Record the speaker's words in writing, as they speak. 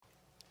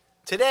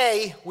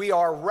Today, we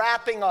are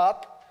wrapping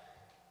up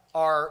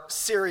our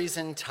series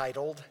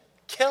entitled,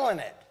 Killing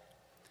It.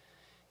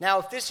 Now,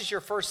 if this is your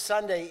first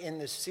Sunday in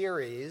this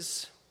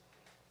series,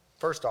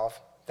 first off,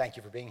 thank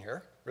you for being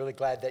here. Really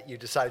glad that you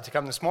decided to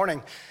come this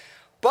morning.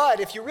 But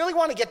if you really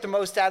want to get the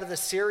most out of the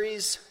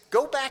series,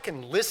 go back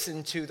and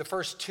listen to the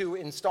first two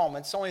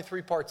installments. It's only a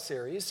three-part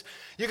series.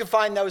 You can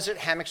find those at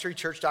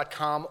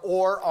hammockstreetchurch.com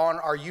or on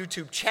our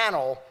YouTube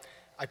channel.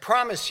 I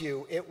promise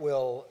you it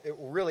will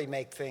really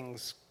make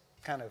things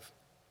kind of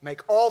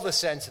make all the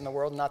sense in the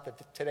world. Not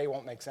that today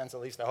won't make sense,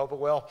 at least I hope it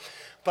will.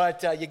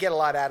 But you get a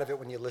lot out of it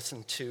when you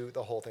listen to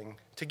the whole thing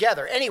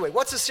together. Anyway,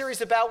 what's the series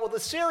about? Well, the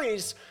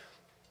series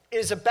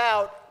is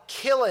about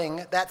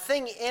killing that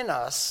thing in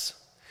us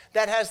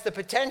that has the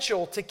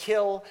potential to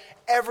kill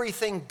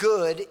everything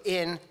good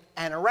in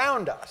and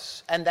around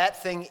us. And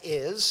that thing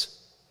is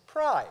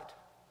pride.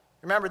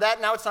 Remember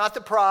that? Now, it's not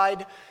the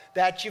pride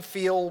that you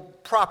feel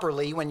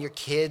properly when your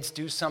kids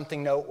do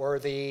something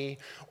noteworthy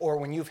or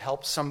when you've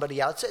helped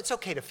somebody out. It's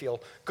okay to feel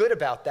good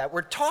about that.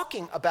 We're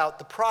talking about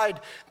the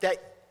pride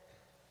that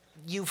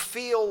you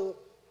feel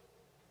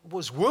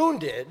was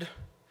wounded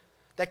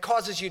that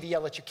causes you to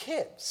yell at your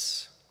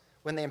kids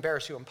when they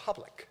embarrass you in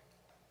public.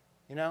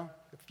 You know,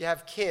 if you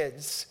have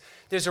kids,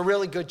 there's a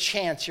really good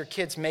chance your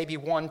kids maybe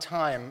one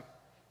time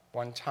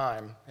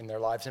in their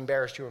lives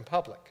embarrassed you in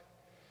public.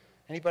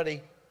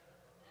 Anybody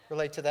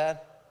relate to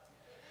that?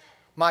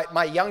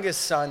 My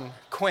youngest son,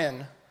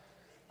 Quinn,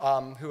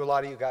 who a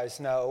lot of you guys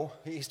know,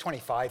 he's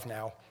 25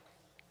 now,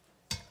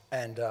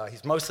 and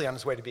he's mostly on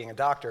his way to being a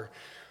doctor.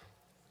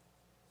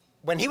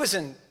 When he was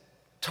in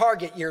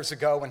Target years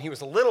ago, when he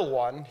was a little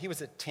one, he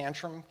was a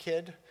tantrum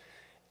kid,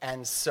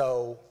 and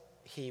so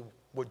he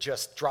would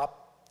just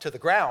drop to the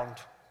ground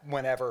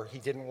whenever he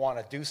didn't want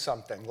to do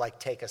something, like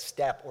take a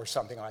step or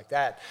something like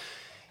that.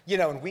 You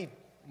know, and we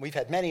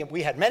had many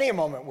a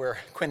moment where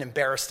Quinn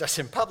embarrassed us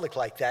in public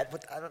like that,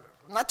 but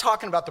I'm not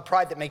talking about the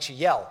pride that makes you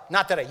yell.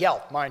 Not that I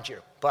yell, mind you,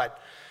 but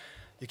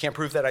you can't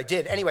prove that I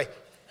did. Anyway,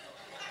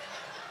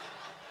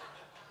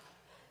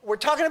 we're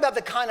talking about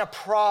the kind of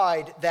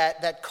pride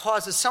that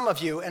causes some of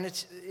you, and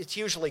it's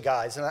usually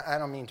guys, and I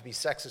don't mean to be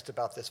sexist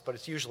about this, but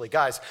it's usually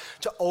guys,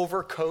 to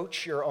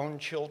overcoach your own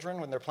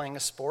children when they're playing a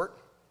sport.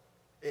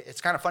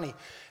 It's kind of funny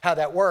how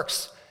that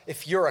works.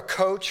 If you're a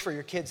coach for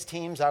your kids'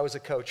 teams, I was a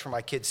coach for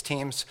my kids'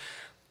 teams,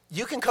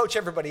 you can coach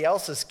everybody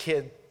else's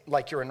kid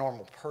like you're a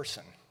normal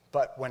person.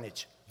 But when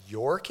it's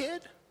your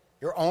kid,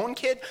 your own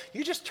kid,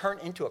 you just turn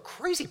into a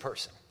crazy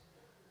person.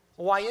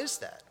 Why is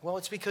that? Well,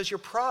 it's because your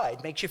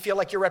pride makes you feel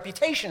like your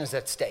reputation is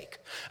at stake.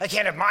 I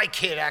can't have my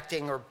kid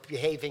acting or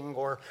behaving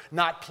or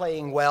not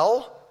playing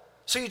well.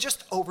 So you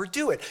just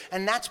overdo it.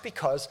 And that's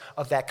because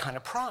of that kind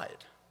of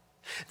pride.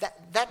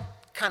 That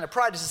kind of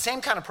pride is the same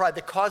kind of pride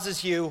that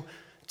causes you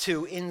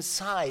to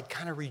inside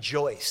kind of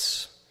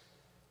rejoice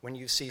when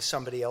you see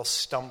somebody else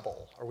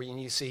stumble or when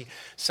you see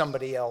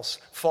somebody else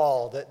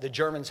fall. The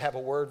Germans have a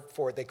word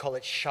for it. They call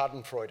it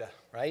Schadenfreude,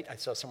 right? I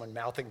saw someone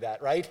mouthing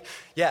that, right?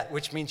 Yeah,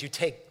 which means you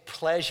take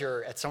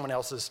pleasure at someone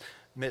else's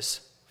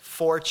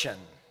misfortune.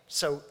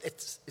 So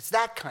it's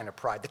that kind of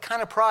pride, the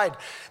kind of pride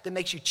that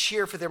makes you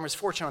cheer for their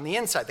misfortune on the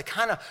inside, the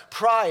kind of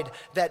pride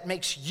that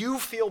makes you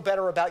feel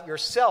better about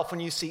yourself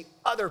when you see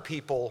other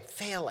people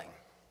failing.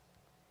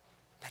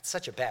 That's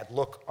such a bad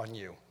look on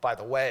you, by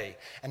the way.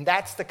 And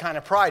that's the kind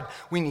of pride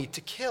we need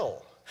to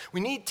kill. We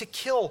need to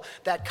kill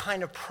that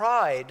kind of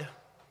pride,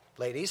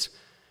 ladies,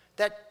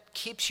 that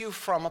keeps you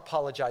from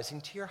apologizing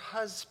to your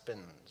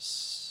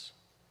husbands.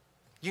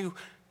 You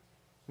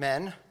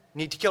men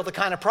need to kill the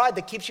kind of pride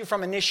that keeps you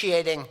from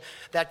initiating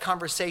that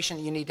conversation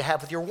that you need to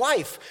have with your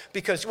wife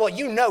because, well,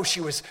 you know she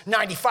was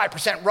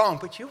 95% wrong,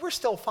 but you were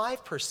still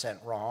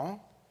 5% wrong.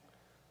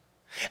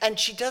 And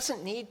she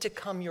doesn't need to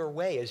come your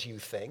way as you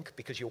think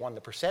because you won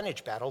the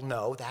percentage battle.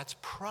 No, that's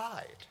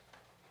pride.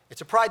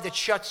 It's a pride that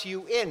shuts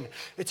you in.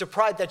 It's a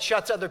pride that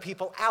shuts other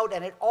people out,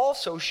 and it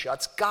also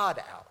shuts God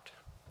out.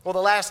 Well, the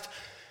last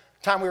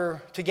time we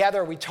were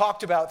together, we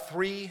talked about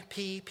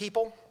 3P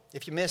people.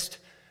 If you missed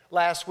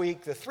last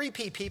week, the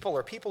 3P people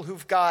are people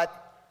who've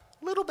got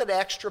a little bit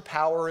extra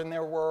power in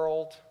their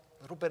world,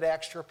 a little bit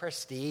extra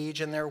prestige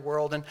in their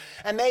world,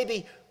 and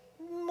maybe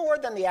more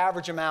than the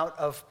average amount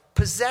of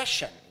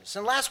possessions.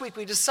 And last week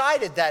we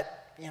decided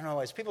that, you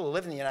know, as people who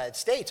live in the United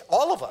States,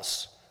 all of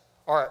us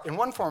are in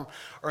one form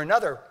or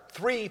another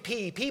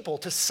 3P people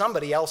to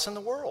somebody else in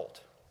the world.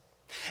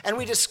 And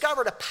we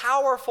discovered a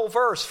powerful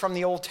verse from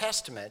the Old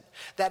Testament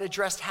that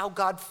addressed how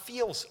God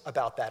feels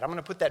about that. I'm going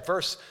to put that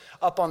verse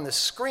up on the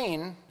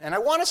screen, and I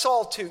want us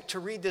all to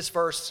read this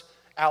verse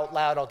out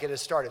loud. I'll get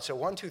us started. So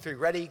 1, 2, 3,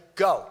 ready,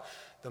 go.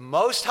 The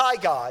Most High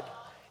God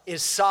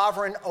is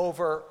sovereign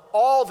over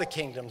all the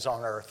kingdoms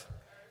on earth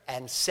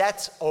and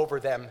sets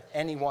over them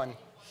anyone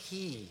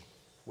he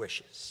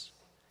wishes.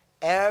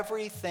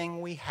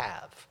 Everything we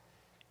have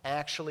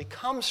actually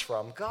comes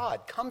from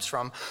God, comes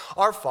from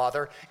our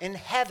Father in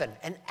heaven.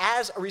 And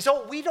as a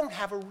result, we don't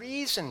have a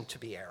reason to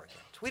be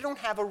arrogant. We don't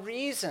have a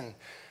reason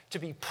to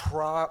be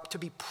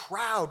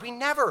proud. We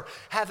never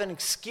have an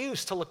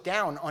excuse to look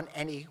down on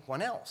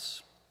anyone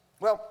else.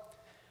 Well,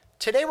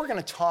 today we're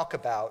going to talk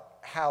about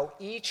how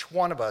each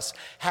one of us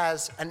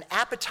has an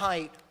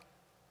appetite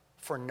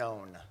for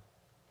known.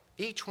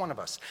 Each one of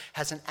us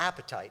has an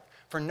appetite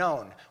for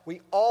known.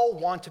 We all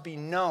want to be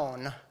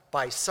known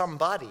by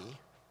somebody,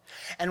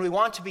 and we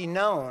want to be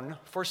known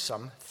for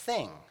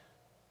something.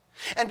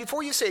 And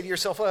before you say to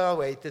yourself, oh,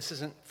 wait, this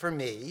isn't for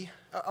me,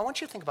 I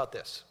want you to think about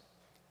this.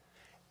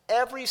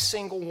 Every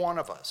single one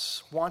of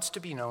us wants to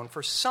be known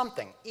for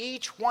something.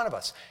 Each one of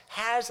us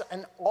has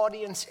an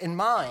audience in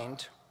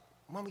mind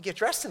when we get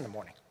dressed in the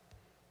morning.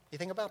 You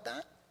think about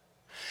that?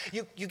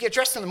 You get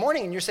dressed in the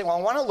morning and you're saying, well,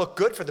 I want to look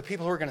good for the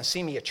people who are going to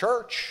see me at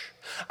church.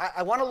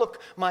 I want to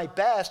look my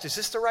best. Is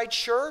this the right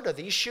shirt? Are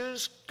these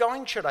shoes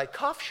going? Should I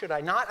cuff? Should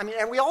I not?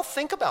 And we all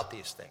think about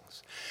these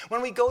things.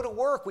 When we go to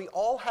work, we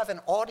all have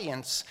an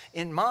audience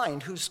in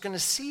mind who's going to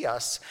see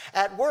us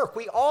at work.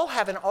 We all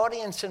have an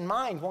audience in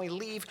mind when we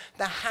leave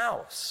the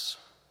house.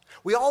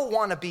 We all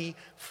want to be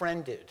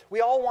friended.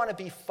 We all want to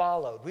be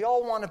followed. We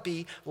all want to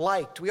be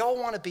liked. We all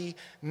want to be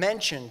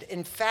mentioned.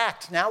 In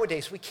fact,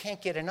 nowadays, we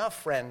can't get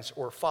enough friends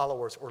or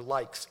followers or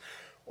likes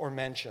or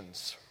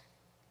mentions.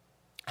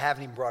 I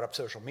haven't even brought up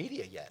social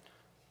media yet.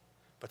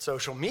 But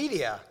social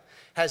media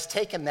has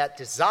taken that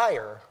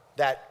desire,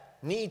 that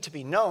need to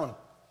be known,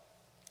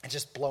 and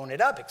just blown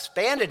it up,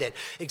 expanded it,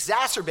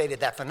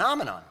 exacerbated that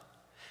phenomenon.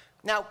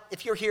 Now,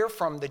 if you're here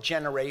from the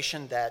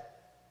generation that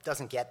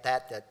doesn't get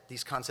that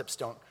these concepts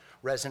don't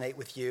resonate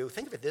with you,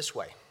 think of it this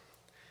way.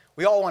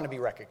 We all want to be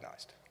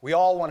recognized. We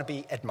all want to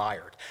be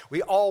admired.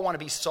 We all want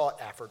to be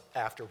sought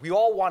after. We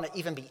all want to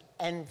even be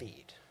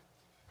envied.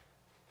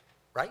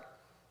 Right?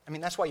 I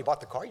mean, that's why you bought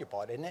the car you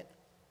bought, isn't it?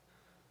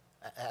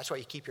 That's why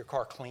you keep your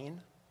car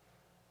clean,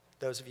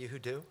 those of you who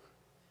do.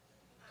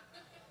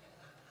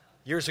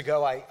 Years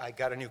ago, I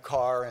got a new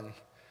car, and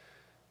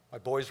my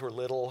boys were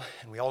little,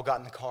 and we all got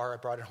in the car. I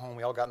brought it home.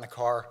 We all got in the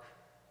car.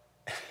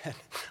 And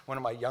one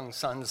of my young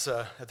sons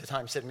at the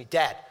time said to me,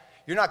 Dad,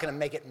 you're not going to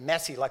make it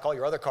messy like all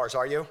your other cars,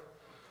 are you?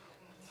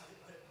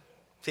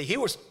 See, he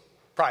was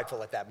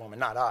prideful at that moment,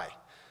 not I.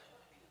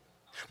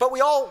 But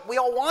we all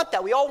want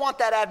that. We all want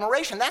that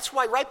admiration. That's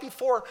why right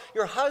before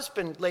your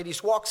husband,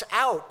 ladies, walks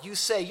out, you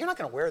say, you're not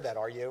going to wear that,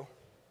 are you?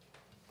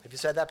 Have you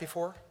said that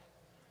before?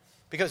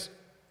 Because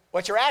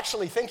what you're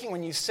actually thinking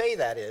when you say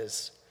that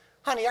is,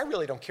 honey, I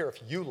really don't care if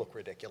you look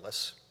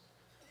ridiculous,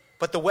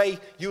 but the way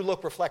you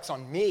look reflects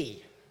on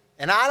me.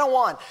 And I don't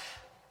want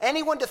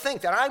anyone to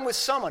think that I'm with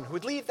someone who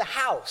would leave the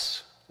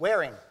house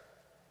wearing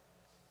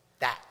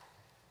that.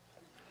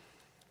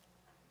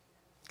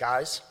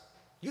 Guys,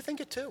 you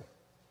think it too.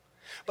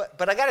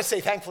 But I got to say,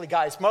 thankfully,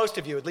 guys, most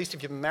of you, at least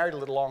if you've been married a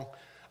little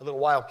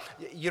while,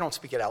 you don't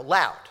speak it out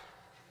loud.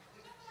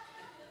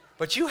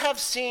 But you have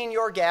seen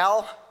your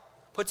gal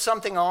put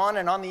something on,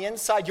 and on the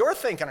inside, you're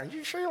thinking, are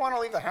you sure you want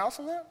to leave the house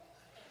in that?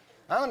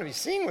 I want to be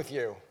seen with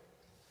you.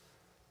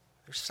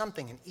 There's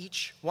something in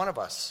each one of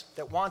us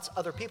that wants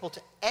other people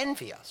to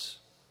envy us.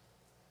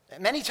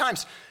 And many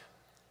times,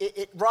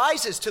 it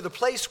rises to the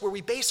place where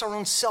we base our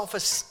own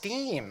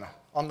self-esteem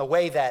on the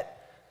way that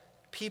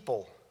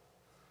people,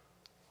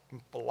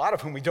 a lot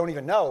of whom we don't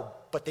even know,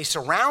 but they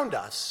surround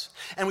us.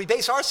 And we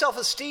base our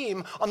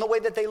self-esteem on the way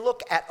that they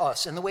look at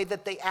us and the way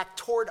that they act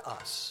toward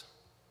us.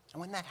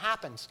 And when that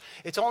happens,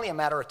 it's only a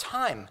matter of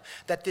time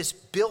that this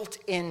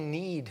built-in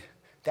need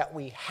that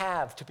we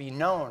have to be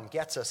known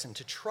gets us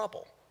into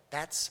trouble.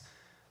 That's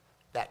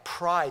that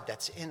pride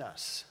that's in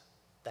us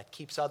that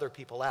keeps other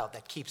people out,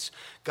 that keeps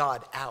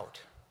God out.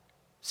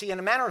 See, in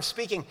a manner of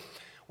speaking,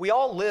 we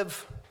all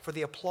live for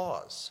the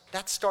applause.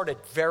 That started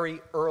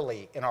very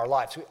early in our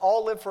lives. We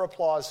all live for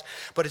applause,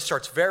 but it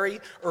starts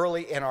very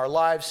early in our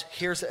lives.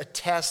 Here's a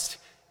test.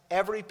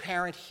 Every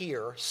parent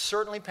here,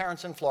 certainly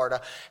parents in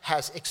Florida,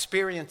 has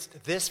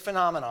experienced this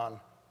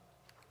phenomenon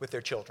with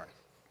their children.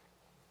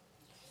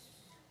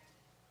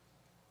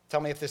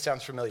 Tell me if this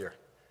sounds familiar.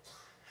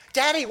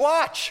 Daddy,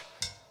 watch.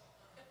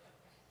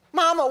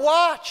 Mama,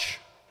 watch.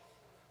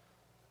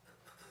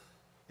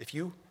 If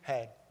you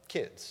had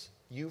kids,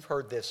 you've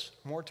heard this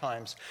more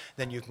times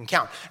than you can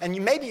count. And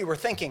maybe you were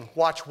thinking,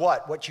 watch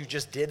what? What you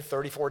just did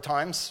 34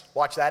 times?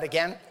 Watch that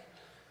again?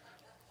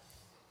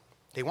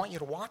 They want you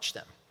to watch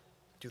them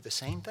do the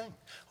same thing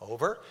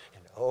over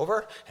and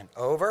over and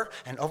over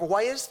and over.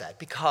 Why is that?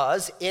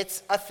 Because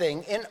it's a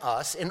thing in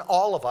us, in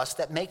all of us,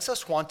 that makes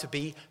us want to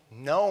be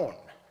known,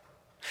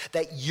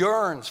 that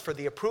yearns for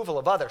the approval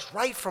of others.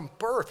 Right from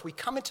birth, we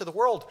come into the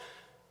world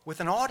with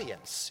an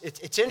audience.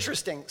 It's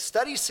interesting.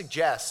 Studies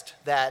suggest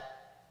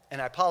that,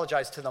 and I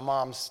apologize to the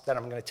moms that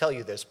I'm going to tell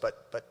you this,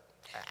 but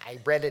I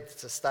read it,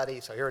 it's a study,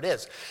 so here it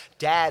is.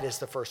 Dad is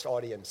the first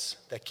audience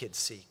that kids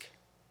seek.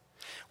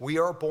 We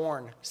are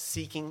born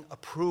seeking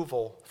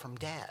approval from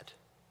Dad,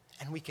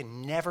 and we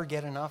can never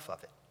get enough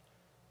of it.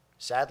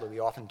 Sadly, we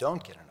often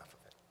don't get enough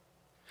of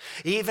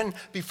it. Even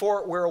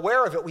before we're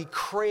aware of it, we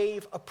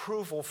crave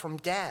approval from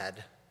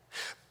Dad.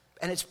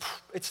 And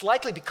it's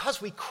likely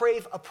because we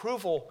crave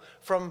approval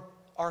from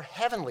our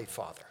Heavenly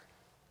Father.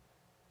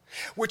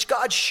 which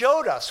God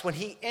showed us when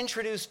he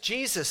introduced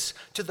Jesus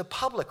to the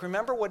public.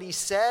 Remember what he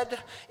said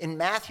in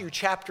Matthew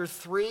chapter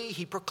 3?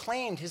 He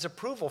proclaimed his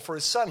approval for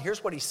his son.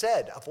 Here's what he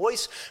said. A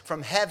voice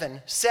from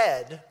heaven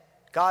said,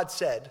 God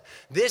said,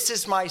 "This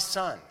is my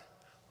son,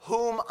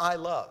 whom I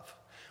love.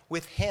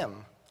 With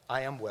him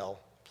I am well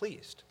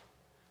pleased."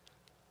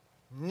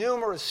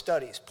 Numerous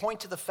studies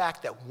point to the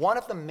fact that one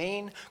of the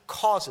main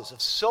causes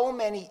of so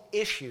many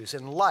issues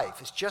in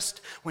life is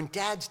just when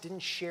dads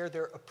didn't share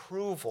their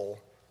approval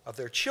of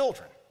their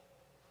children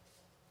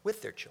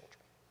with their children.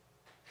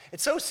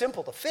 It's so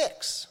simple to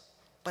fix,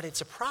 but it's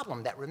a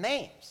problem that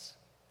remains.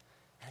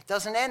 And it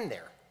doesn't end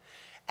there.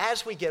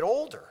 As we get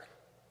older,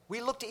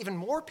 we look to even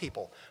more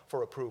people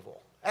for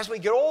approval. As we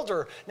get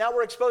older, now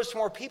we're exposed to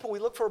more people. We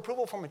look for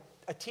approval from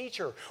a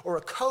teacher or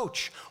a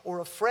coach or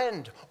a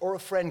friend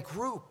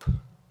group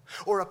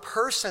or a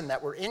person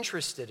that we're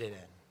interested in.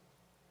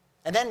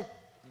 And then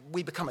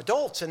we become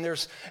adults, and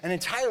there's an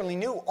entirely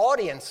new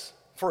audience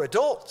for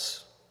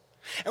adults.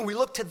 And we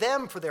look to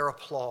them for their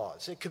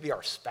applause. It could be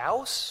our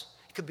spouse,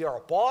 it could be our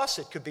boss,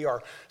 it could be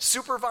our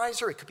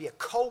supervisor, it could be a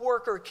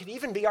coworker, it could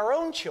even be our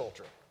own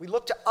children. We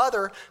look to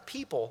other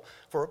people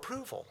for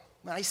approval.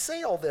 And I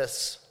say all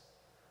this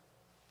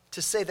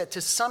to say that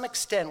to some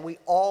extent we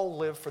all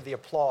live for the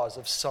applause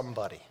of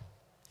somebody.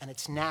 And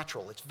it's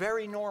natural, it's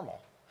very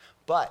normal.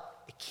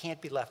 But it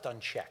can't be left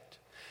unchecked.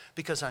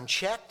 Because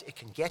unchecked, it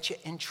can get you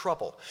in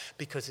trouble.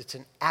 Because it's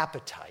an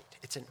appetite.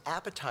 It's an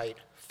appetite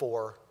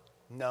for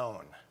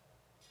known.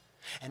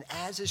 And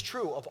as is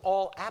true of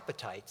all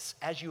appetites,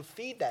 as you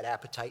feed that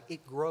appetite,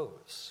 it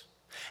grows.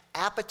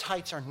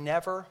 Appetites are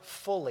never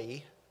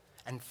fully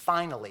and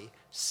finally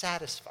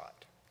satisfied.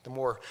 The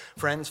more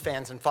friends,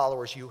 fans, and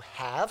followers you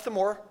have, the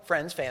more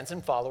friends, fans,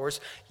 and followers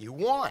you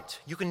want.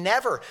 You can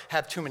never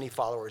have too many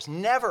followers,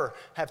 never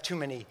have too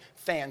many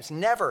fans,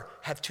 never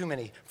have too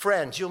many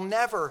friends. You'll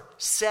never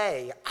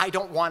say, "I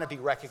don't want to be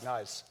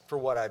recognized for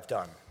what I've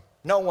done."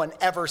 No one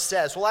ever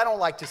says, "Well, I don't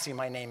like to see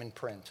my name in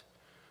print.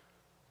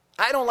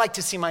 I don't like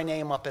to see my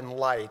name up in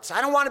lights.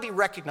 I don't want to be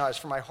recognized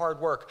for my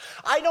hard work.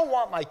 I don't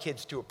want my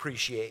kids to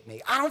appreciate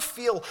me. I don't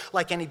feel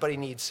like anybody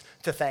needs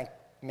to thank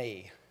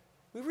me."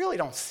 We really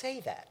don't say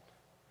that.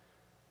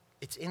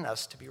 It's in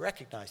us to be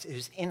recognized. It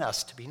is in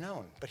us to be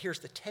known. But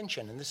here's the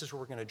tension, and this is where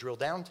we're going to drill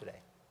down today.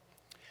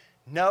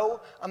 No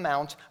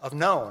amount of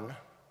known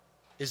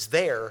is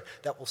there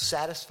that will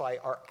satisfy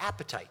our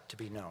appetite to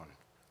be known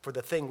for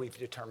the thing we've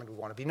determined we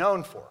want to be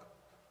known for.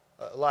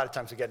 A lot of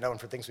times we get known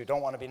for things we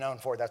don't want to be known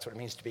for. That's what it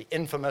means to be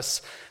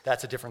infamous.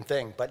 That's a different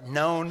thing. But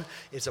known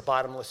is a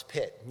bottomless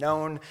pit.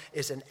 Known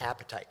is an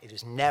appetite. It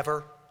is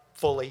never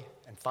fully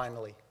and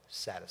finally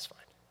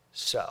satisfied.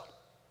 So,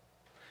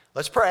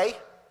 let's pray,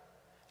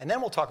 and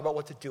then we'll talk about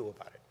what to do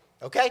about it.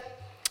 Okay?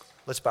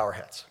 Let's bow our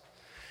heads.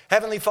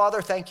 Heavenly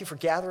Father, thank you for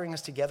gathering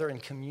us together in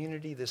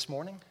community this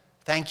morning.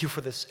 Thank you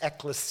for this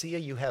ecclesia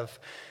you have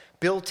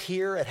built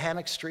here at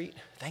Hammock Street.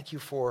 Thank you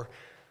for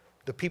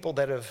the people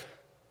that have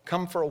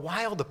come for a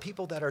while, the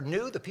people that are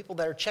new, the people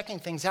that are checking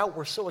things out.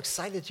 We're so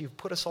excited you've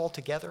put us all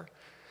together.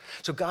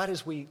 So God,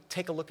 as we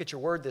take a look at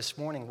your word this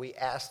morning, we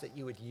ask that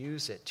you would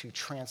use it to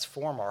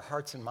transform our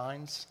hearts and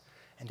minds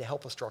and to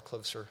help us draw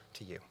closer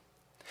to you.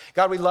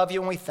 God, we love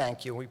you and we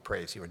thank you and we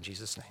praise you in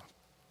Jesus' name.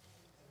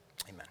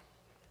 Amen.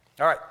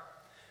 All right.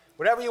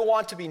 Whatever you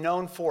want to be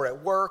known for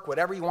at work,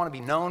 whatever you want to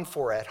be known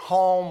for at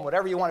home,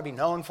 whatever you want to be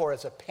known for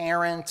as a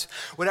parent,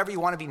 whatever you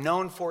want to be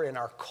known for in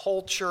our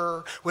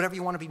culture, whatever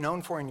you want to be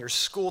known for in your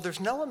school, there's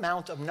no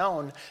amount of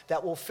known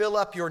that will fill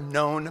up your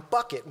known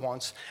bucket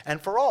once and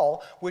for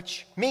all,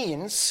 which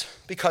means,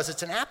 because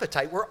it's an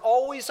appetite, we're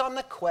always on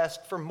the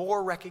quest for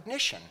more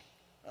recognition.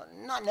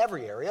 Not in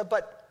every area,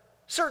 but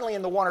certainly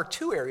in the one or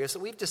two areas that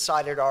we've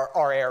decided are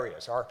our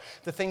areas, are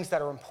the things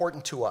that are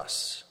important to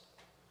us.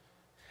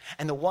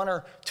 And the one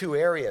or two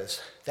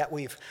areas that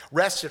we've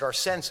rested our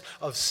sense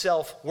of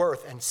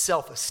self-worth and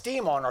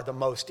self-esteem on are the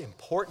most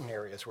important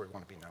areas where we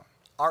want to be known.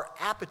 Our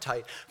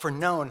appetite for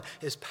known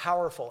is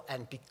powerful,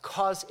 and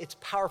because it's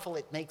powerful,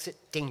 it makes it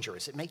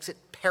dangerous. It makes it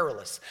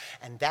perilous.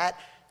 And that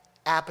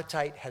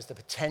appetite has the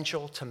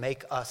potential to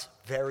make us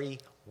very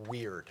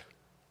weird.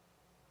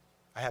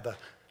 I have a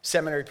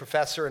seminary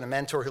professor and a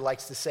mentor who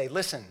likes to say,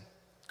 "Listen,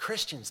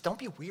 Christians, don't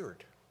be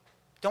weird.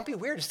 Don't be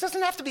weird. This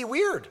doesn't have to be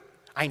weird.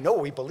 I know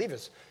we believe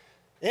it's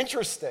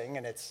interesting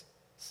and it's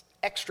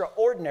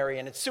extraordinary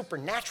and it's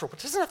supernatural, but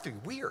it doesn't have to be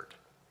weird."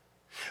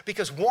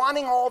 Because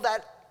wanting all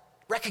that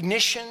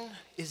recognition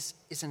is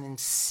an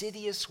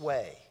insidious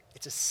way.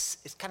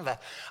 It's kind of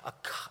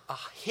a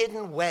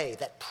hidden way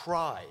that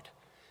pride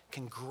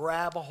can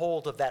grab a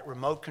hold of that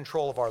remote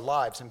control of our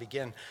lives and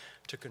begin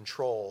to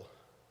control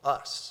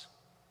us.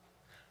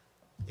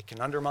 It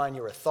can undermine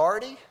your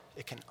authority.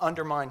 It can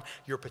undermine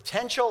your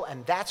potential,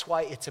 and that's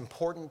why it's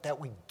important that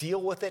we deal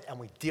with it, and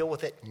we deal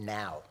with it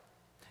now.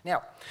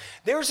 Now,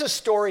 there's a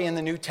story in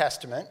the New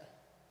Testament,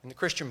 in the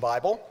Christian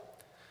Bible,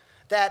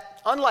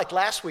 that unlike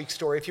last week's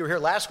story, if you were here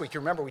last week, you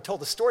remember we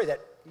told a story that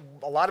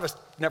a lot of us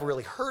never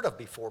really heard of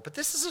before. But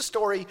this is a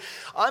story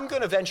I'm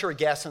going to venture a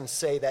guess and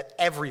say that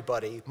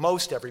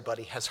most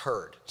everybody has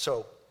heard.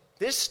 So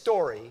this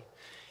story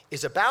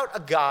is about a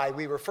guy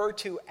we refer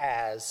to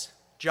as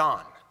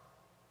John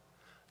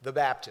the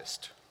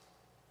Baptist.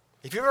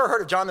 If you've ever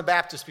heard of John the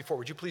Baptist before,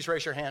 would you please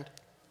raise your hand?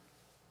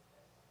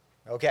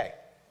 Okay.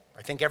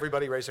 I think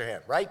everybody raised their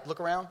hand, right? Look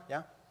around.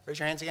 Yeah? Raise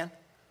your hands again.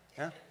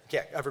 Yeah?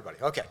 Yeah, everybody.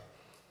 Okay.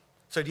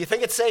 So do you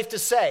think it's safe to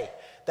say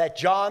that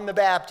John the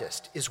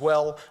Baptist is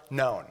well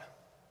known?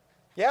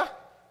 Yeah?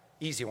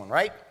 Easy one,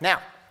 right?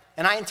 Now,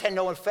 and I intend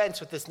no offense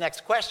with this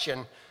next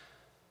question.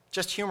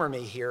 Just humor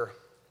me here.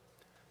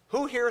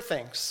 Who here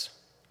thinks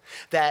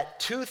that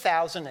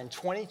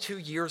 2,022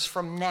 years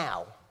from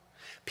now,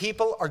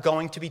 people are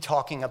going to be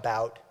talking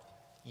about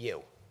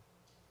you?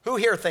 Who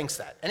here thinks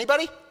that?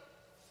 Anybody?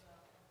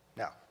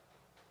 No.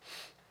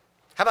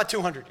 How about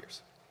 200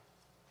 years?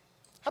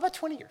 How about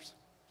 20 years?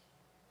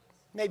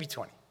 Maybe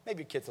 20.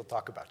 Maybe your kids will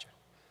talk about you.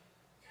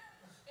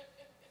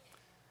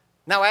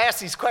 Now, I ask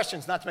these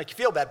questions not to make you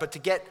feel bad, but to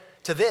get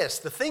to this.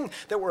 The thing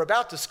that we're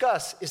about to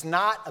discuss is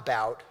not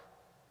about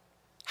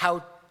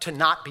how to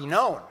not be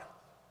known.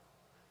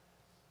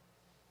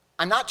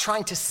 I'm not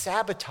trying to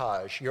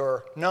sabotage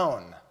your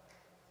known.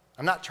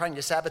 I'm not trying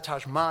to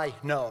sabotage my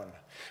known.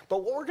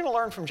 But what we're going to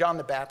learn from John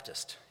the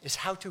Baptist is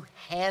how to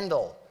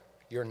handle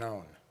your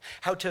known,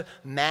 how to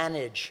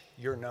manage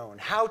your known,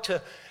 how to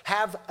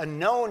have a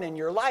known in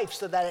your life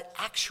so that it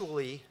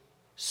actually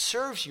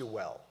serves you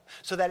well,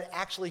 so that it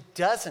actually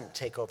doesn't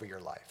take over your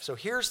life. So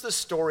here's the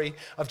story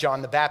of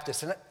John the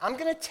Baptist. And I'm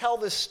going to tell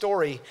this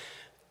story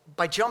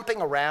by jumping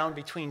around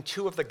between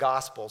two of the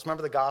Gospels.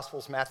 Remember the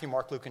Gospels, Matthew,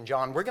 Mark, Luke, and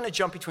John. We're going to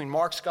jump between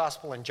Mark's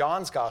Gospel and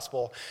John's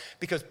Gospel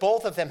because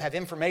both of them have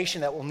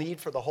information that we'll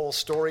need for the whole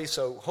story,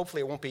 so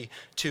hopefully it won't be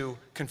too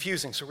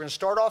confusing. So we're going to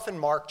start off in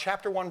Mark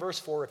chapter 1, verse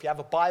 4. If you have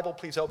a Bible,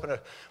 please open to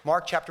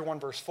Mark chapter 1,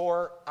 verse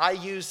 4.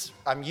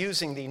 I'm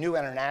using the New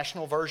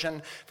International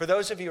Version. For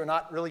those of you who are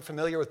not really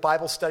familiar with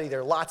Bible study,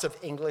 there are lots of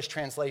English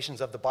translations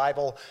of the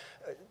Bible.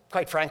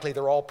 Quite frankly,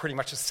 they're all pretty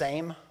much the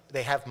same.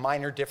 They have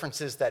minor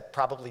differences that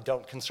probably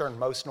don't concern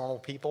most normal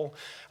people.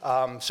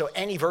 So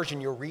any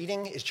version you're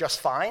reading is just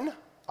fine,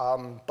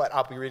 but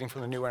I'll be reading from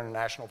the New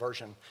International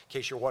Version in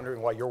case you're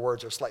wondering why your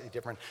words are slightly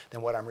different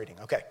than what I'm reading.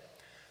 Okay.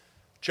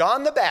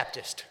 John the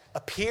Baptist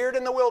appeared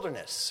in the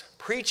wilderness,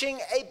 preaching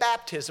a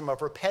baptism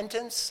of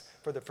repentance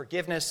for the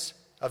forgiveness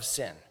of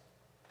sin.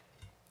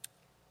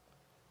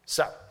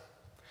 So,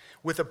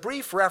 with a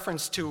brief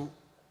reference to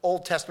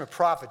Old Testament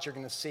prophets, you're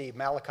going to see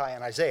Malachi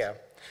and Isaiah,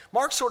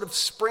 Mark sort of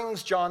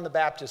springs John the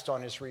Baptist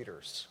on his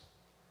readers.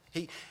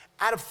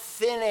 Out of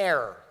thin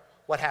air,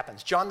 what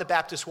happens? John the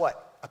Baptist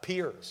what?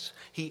 Appears.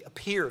 He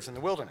appears in the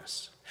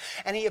wilderness.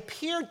 And he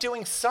appeared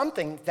doing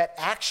something that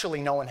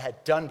actually no one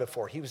had done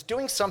before. He was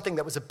doing something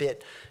that was a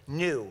bit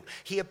new.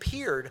 He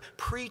appeared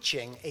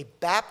preaching a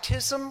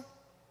baptism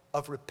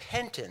of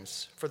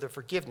repentance for the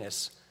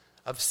forgiveness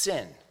of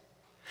sin.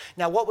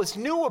 Now, what was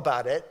new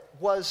about it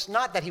was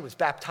not that he was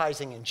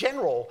baptizing in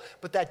general,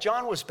 but that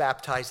John was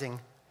baptizing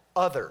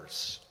other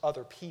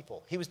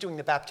people. He was doing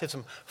the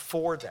baptism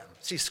for them.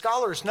 See,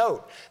 scholars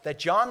note that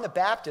John the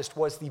Baptist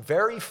was the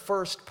very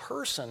first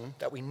person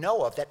that we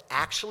know of that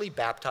actually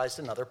baptized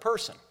another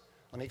person.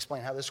 Let me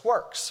explain how this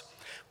works.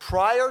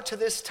 Prior to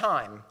this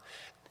time,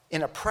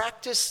 in a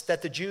practice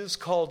that the Jews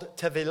called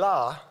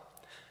tevilah,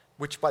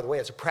 which, by the way,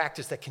 is a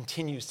practice that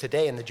continues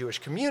today in the Jewish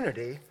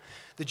community,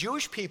 the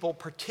Jewish people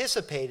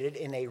participated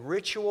in a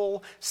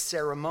ritual,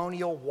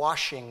 ceremonial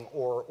washing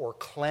or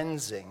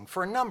cleansing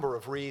for a number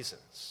of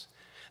reasons.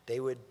 They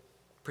would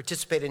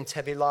participate in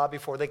tevilah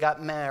before they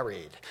got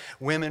married.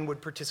 Women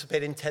would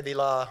participate in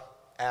tevilah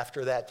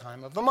after that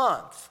time of the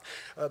month.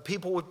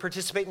 People would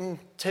participate in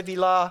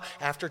tevilah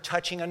after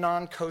touching a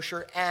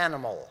non-kosher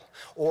animal.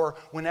 Or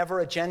whenever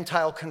a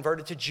Gentile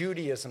converted to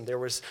Judaism, there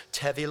was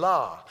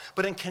tevilah.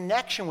 But in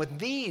connection with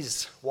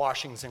these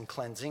washings and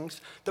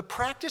cleansings, the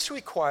practice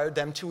required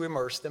them to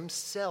immerse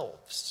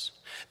themselves.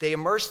 They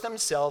immersed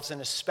themselves in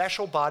a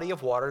special body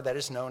of water that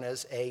is known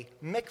as a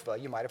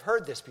mikveh. You might have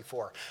heard this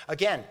before.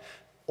 Again,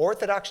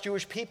 Orthodox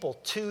Jewish people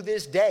to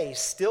this day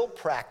still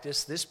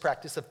practice this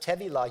practice of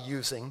tevilah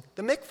using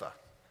the mikveh.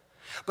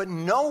 But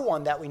no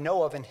one that we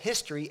know of in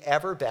history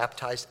ever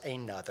baptized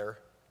another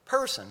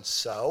person.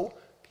 So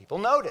people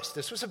noticed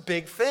this was a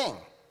big thing.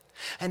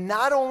 And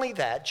not only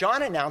that,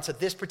 John announced that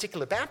this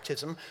particular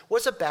baptism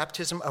was a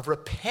baptism of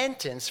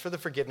repentance for the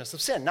forgiveness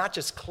of sin. Not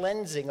just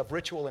cleansing of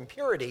ritual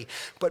impurity,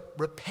 but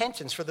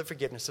repentance for the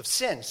forgiveness of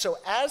sin. So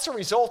as a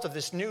result of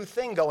this new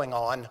thing going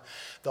on,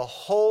 the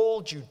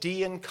whole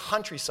Judean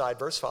countryside,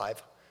 verse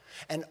 5,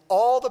 and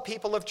all the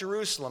people of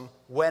Jerusalem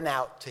went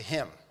out to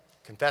him.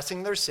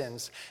 Confessing their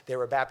sins, they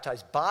were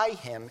baptized by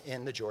him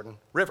in the Jordan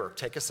River.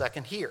 Take a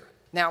second here.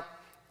 Now,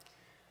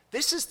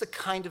 this is the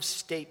kind of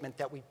statement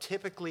that we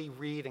typically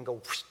read and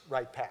go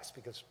right past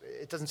because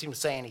it doesn't seem to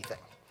say anything.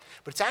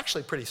 But it's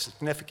actually pretty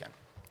significant.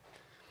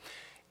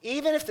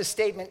 Even if the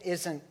statement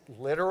isn't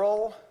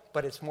literal,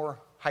 but it's more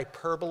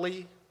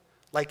hyperbole.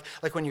 Like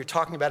when you're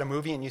talking about a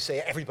movie and you say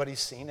everybody's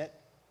seen it,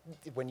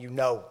 when you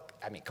know,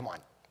 I mean, come on,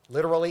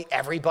 literally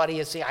everybody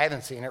has seen it. I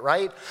haven't seen it,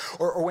 right?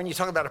 Or when you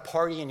talk about a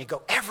party and you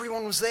go,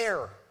 everyone was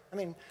there. I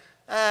mean,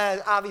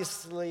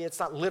 obviously it's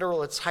not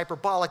literal, it's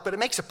hyperbolic, but it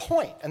makes a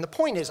point. And the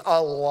point is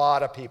a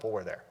lot of people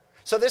were there.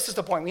 So this is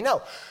the point. We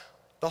know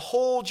the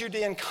whole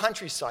Judean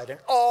countryside and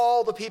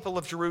all the people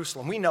of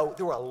Jerusalem, we know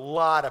there were a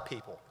lot of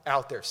people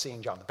out there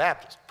seeing John the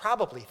Baptist,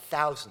 probably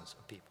thousands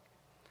of people.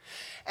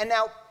 And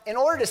now, in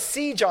order to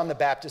see John the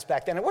Baptist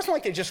back then, it wasn't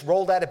like they just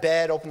rolled out of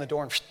bed, opened the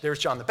door, and there's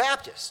John the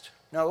Baptist.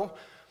 No,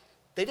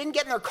 they didn't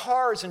get in their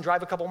cars and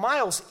drive a couple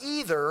miles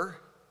either.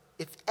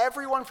 If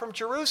everyone from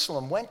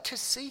Jerusalem went to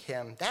see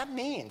him, that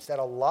means that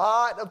a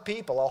lot of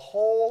people, a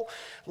whole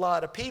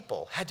lot of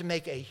people, had to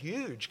make a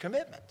huge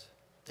commitment.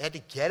 They had to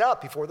get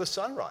up before the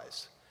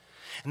sunrise.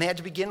 And they had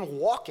to begin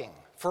walking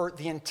for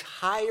the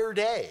entire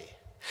day.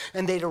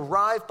 And they'd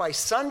arrive by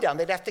sundown.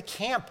 They'd have to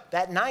camp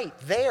that night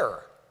there.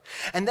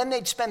 And then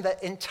they'd spend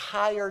the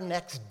entire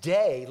next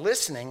day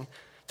listening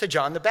to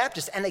John the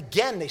Baptist. And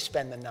again, they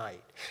spend the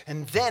night.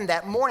 And then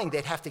that morning,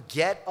 they'd have to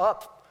get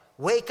up,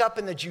 wake up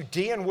in the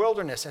Judean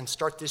wilderness and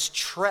start this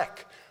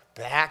trek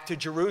back to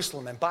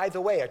Jerusalem. And by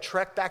the way, a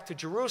trek back to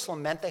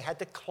Jerusalem meant they had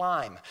to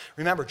climb.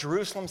 Remember,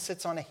 Jerusalem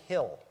sits on a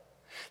hill.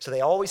 So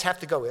they always have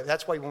to go.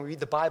 That's why when we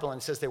read the Bible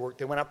and it says they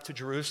went up to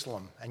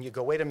Jerusalem, and you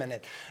go, wait a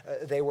minute,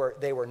 they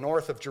were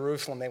north of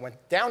Jerusalem, they went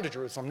down to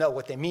Jerusalem. No,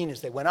 what they mean is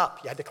they went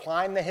up. You had to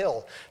climb the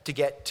hill to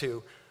get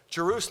to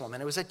Jerusalem,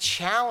 and it was a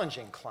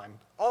challenging climb.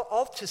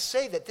 All to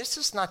say that this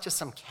is not just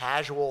some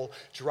casual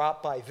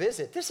drop-by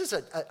visit. This is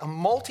a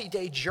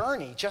multi-day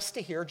journey just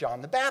to hear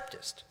John the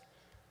Baptist.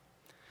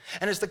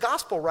 And as the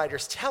gospel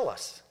writers tell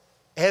us,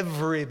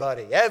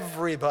 everybody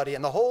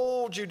in the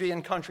whole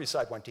Judean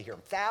countryside went to hear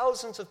him.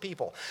 Thousands of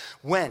people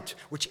went,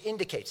 which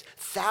indicates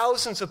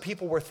thousands of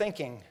people were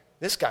thinking,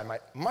 this guy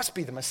must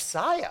be the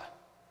Messiah.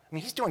 I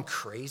mean, he's doing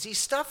crazy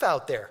stuff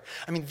out there.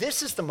 I mean,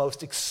 this is the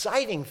most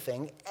exciting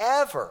thing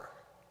ever,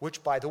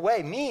 which, by the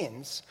way,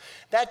 means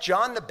that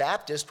John the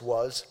Baptist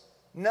was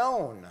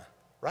known,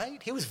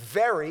 right? He was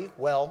very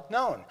well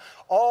known.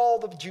 All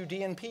the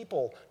Judean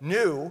people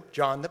knew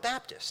John the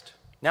Baptist.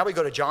 Now we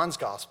go to John's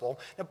gospel.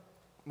 Now,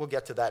 we'll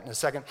get to that in a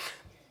second.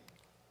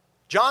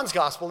 John's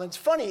gospel, and it's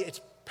funny, it's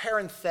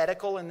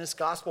parenthetical in this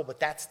gospel, but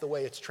that's the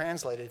way it's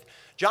translated.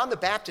 John the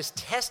Baptist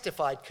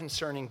testified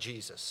concerning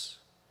Jesus.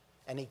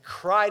 And he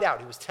cried out.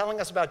 He was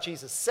telling us about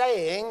Jesus,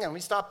 saying, and we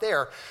stop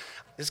there.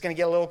 This is going to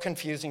get a little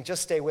confusing.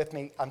 Just stay with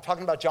me. I'm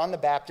talking about John the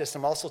Baptist.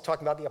 I'm also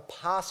talking about the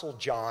Apostle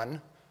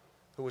John,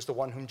 who was the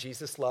one whom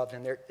Jesus loved.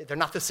 And they're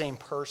not the same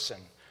person.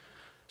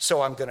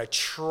 So I'm going to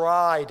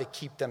try to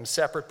keep them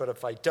separate, but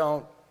if I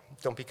don't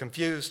be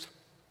confused,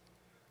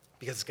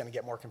 because it's going to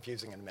get more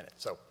confusing in a minute.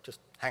 So just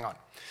hang on.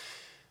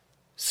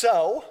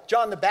 So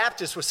John the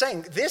Baptist was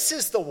saying, this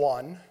is the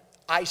one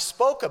I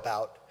spoke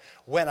about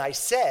when I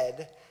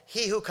said,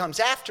 he who comes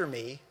after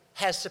me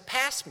has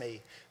surpassed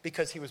me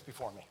because he was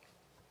before me.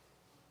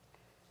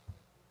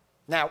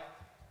 Now,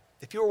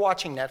 if you were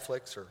watching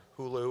Netflix or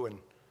Hulu and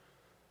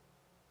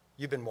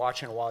you've been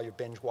watching a while, you're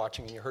binge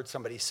watching, and you heard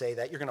somebody say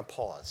that, you're going to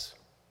pause.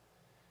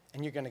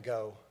 And you're going to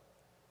go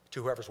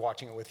to whoever's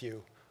watching it with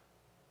you,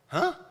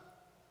 huh?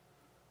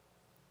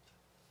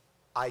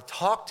 I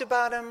talked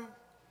about him.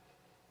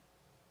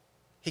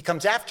 He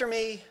comes after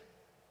me,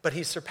 but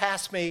he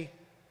surpassed me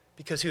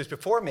because he was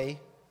before me.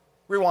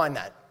 Rewind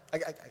that.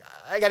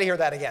 I got to hear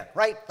that again,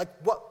 right? Like,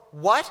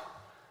 what?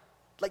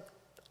 Like,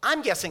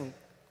 I'm guessing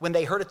when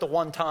they heard it the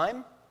one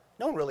time,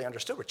 no one really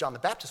understood what John the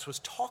Baptist was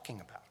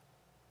talking about.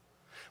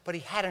 But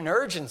he had an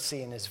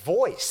urgency in his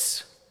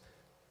voice.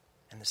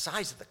 And the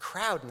size of the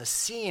crowd and the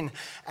scene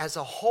as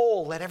a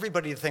whole led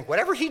everybody to think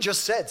whatever he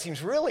just said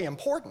seems really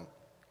important.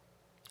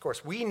 Of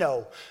course, we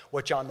know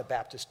what John the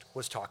Baptist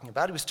was talking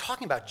about. He was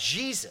talking about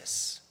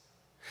Jesus,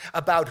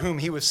 about whom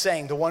he was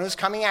saying, the one who's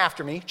coming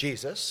after me,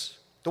 Jesus,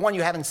 the one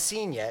you haven't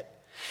seen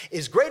yet,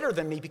 is greater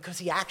than me because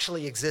he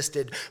actually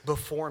existed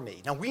before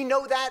me. Now, we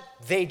know that.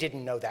 They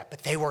didn't know that,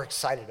 but they were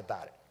excited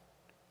about it.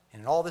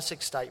 And all this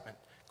excitement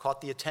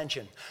caught the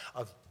attention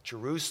of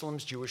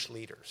Jerusalem's Jewish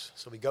leaders.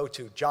 So we go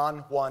to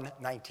John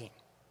 1:19.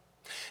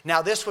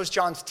 Now, this was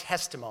John's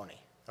testimony.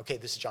 Okay,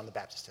 this is John the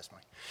Baptist's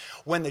testimony.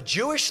 When the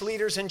Jewish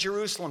leaders in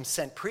Jerusalem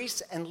sent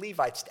priests and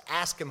Levites to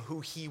ask him who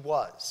he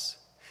was,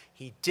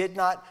 he did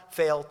not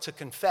fail to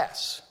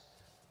confess,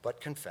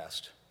 but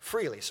confessed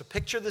freely. So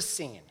picture the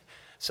scene.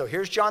 So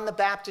here's John the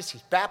Baptist.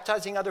 He's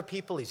baptizing other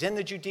people. He's in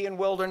the Judean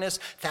wilderness.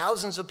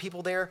 Thousands of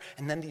people there.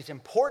 And then these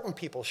important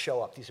people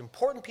show up. These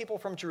important people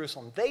from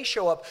Jerusalem. They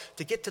show up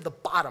to get to the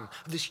bottom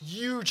of this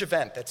huge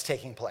event that's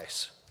taking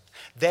place.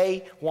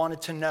 They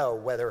wanted to know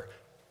whether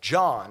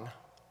John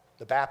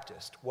the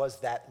Baptist was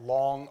that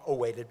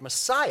long-awaited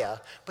Messiah,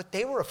 but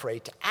they were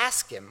afraid to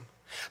ask him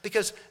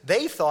because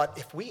they thought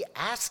if we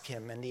ask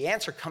him and the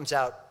answer comes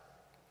out,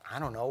 I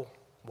don't know,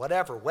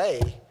 whatever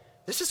way,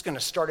 this is going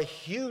to start a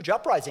huge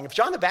uprising. If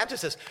John the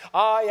Baptist says,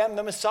 I am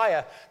the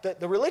Messiah,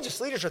 the religious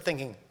leaders are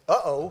thinking,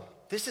 uh-oh,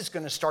 this is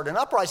going to start an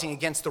uprising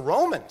against the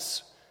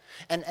Romans.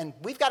 And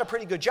we've got a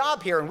pretty good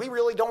job here, and we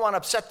really don't want to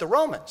upset the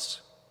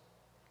Romans.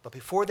 But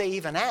before they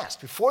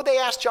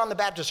asked John the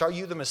Baptist, are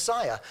you the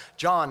Messiah?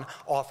 John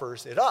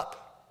offers it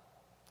up.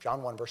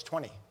 John 1, verse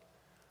 20.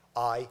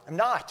 I am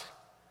not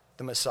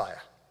the Messiah.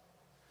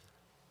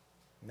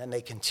 And then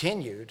they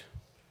continued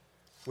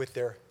with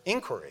their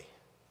inquiry.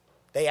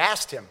 They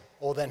asked him,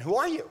 well, then who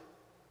are you?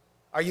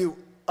 Are you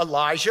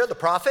Elijah, the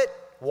prophet?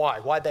 Why?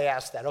 Why'd they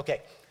ask that?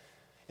 Okay.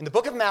 In the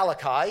book of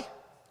Malachi,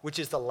 which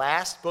is the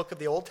last book of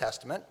the Old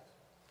Testament,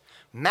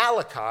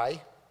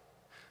 Malachi,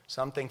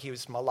 some think he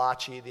was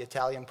Malachi, the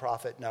Italian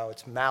prophet. No,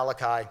 it's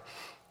Malachi.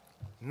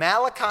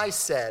 Malachi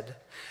said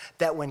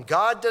that when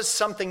God does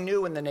something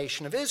new in the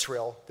nation of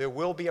Israel, there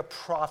will be a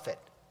prophet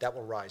that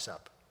will rise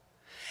up.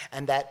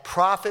 And that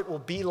prophet will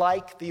be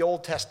like the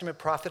Old Testament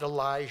prophet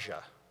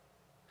Elijah.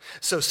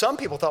 So some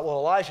people thought, well,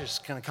 Elijah's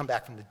going to come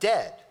back from the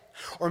dead.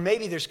 Or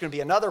maybe there's going to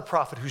be another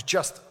prophet who's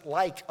just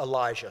like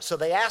Elijah. So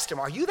they asked him,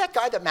 are you that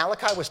guy that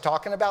Malachi was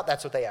talking about?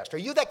 That's what they asked. Are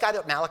you that guy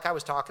that Malachi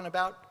was talking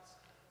about?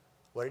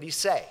 What did he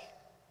say?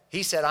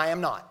 He said, I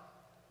am not.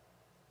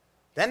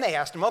 Then they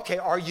asked him, okay,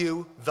 are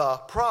you the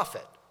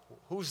prophet?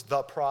 Who's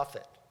the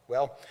prophet?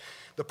 Well,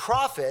 the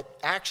prophet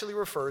actually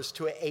refers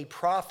to a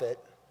prophet,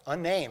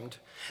 unnamed,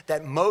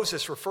 that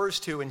Moses refers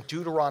to in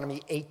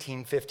Deuteronomy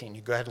 18:15.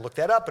 You go ahead and look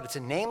that up, but it's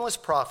a nameless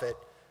prophet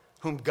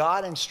whom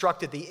God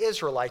instructed the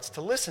Israelites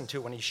to listen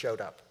to when he showed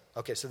up.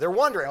 Okay, so they're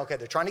wondering, okay,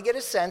 they're trying to get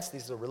a sense,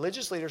 these are the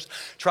religious leaders,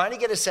 trying to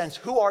get a sense,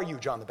 who are you,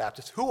 John the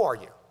Baptist? Who are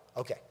you?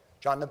 Okay,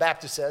 John the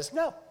Baptist says,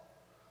 no,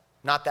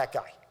 not that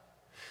guy.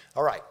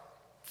 All right,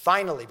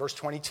 finally, verse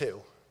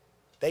 22,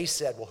 they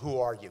said, well, who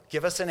are you?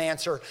 Give us an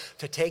answer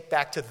to take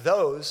back to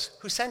those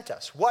who sent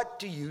us. What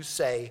do you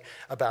say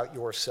about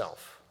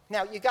yourself?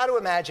 Now, you got to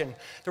imagine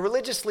the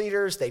religious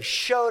leaders, they've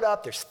showed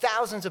up, there's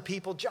thousands of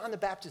people. John the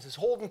Baptist is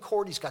holding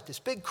court, he's got this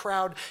big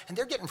crowd, and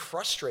they're getting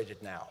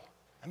frustrated now.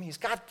 I mean, he's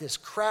got this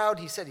crowd,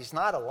 he said he's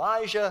not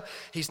Elijah,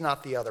 he's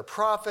not the other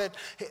prophet,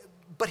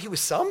 but he was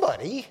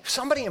somebody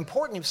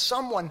important, he was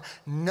someone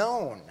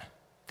known.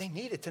 They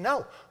needed to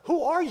know,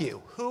 who are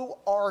you? Who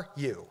are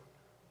you?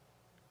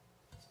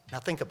 Now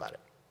think about it.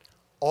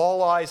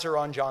 All eyes are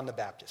on John the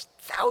Baptist.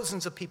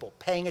 Thousands of people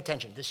paying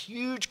attention. This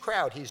huge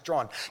crowd he's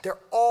drawn. They're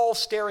all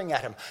staring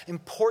at him.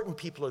 Important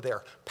people are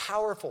there.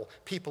 Powerful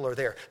people are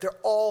there. They're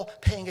all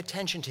paying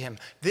attention to him.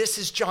 This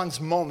is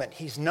John's moment.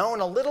 He's known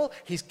a little.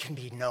 He can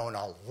be known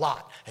a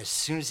lot as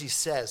soon as he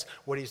says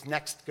what he's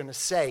next going to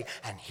say.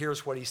 And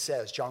here's what he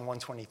says, John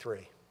 1:23.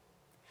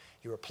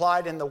 He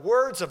replied in the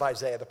words of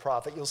Isaiah the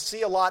prophet. You'll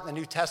see a lot in the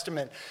New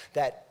Testament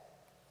that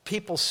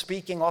people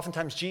speaking,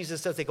 oftentimes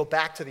Jesus says they go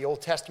back to the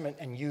Old Testament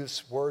and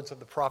use words of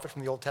the prophet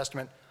from the Old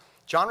Testament.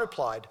 John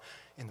replied,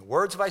 in the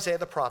words of Isaiah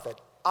the prophet,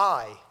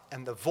 I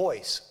am the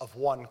voice of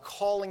one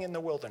calling in the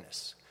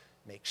wilderness.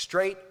 Make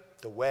straight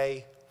the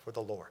way for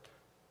the Lord.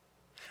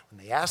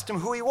 When they asked him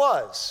who he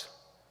was,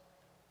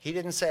 he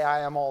didn't say,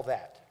 I am all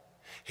that.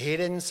 He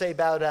didn't say,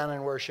 bow down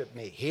and worship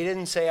me. He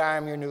didn't say, I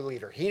am your new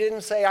leader. He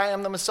didn't say, I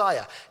am the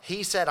Messiah.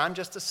 He said, I'm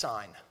just a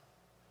sign.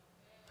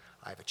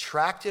 I've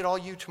attracted all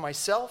you to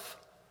myself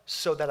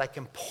so that I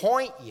can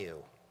point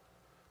you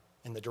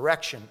in the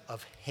direction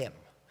of him,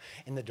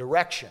 in the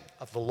direction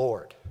of the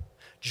Lord.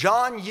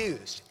 John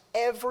used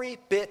every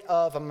bit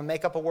of, I'm going to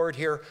make up a word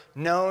here,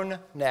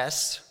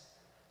 knownness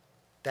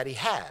that he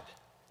had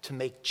to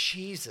make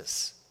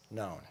Jesus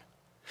known.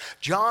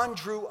 John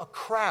drew a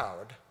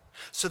crowd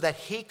so that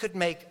he could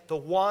make the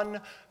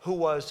one who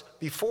was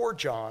before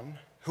John,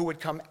 who would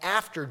come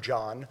after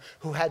John,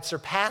 who had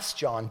surpassed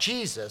John,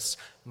 Jesus,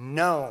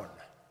 known.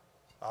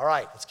 All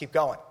right, let's keep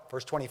going.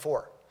 Verse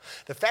 24.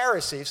 The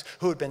Pharisees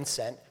who had been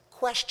sent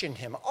questioned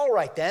him. All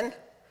right then,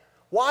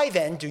 why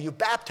then do you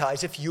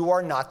baptize if you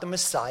are not the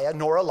Messiah,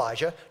 nor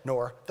Elijah,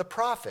 nor the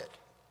prophet?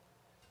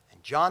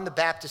 And John the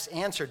Baptist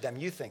answered them,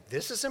 you think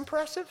this is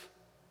impressive?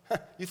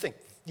 You think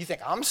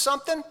I'm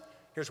something?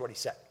 Here's what he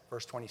said,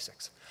 verse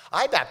 26.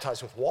 I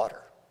baptize with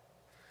water,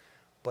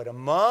 but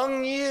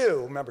among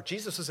you, remember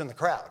Jesus was in the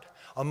crowd,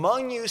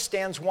 among you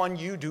stands one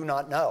you do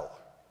not know.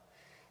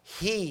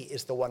 He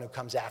is the one who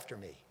comes after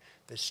me,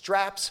 the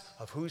straps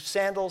of whose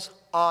sandals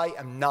I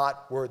am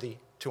not worthy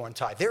to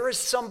untie. There is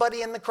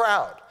somebody in the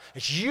crowd.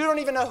 You don't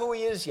even know who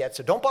he is yet,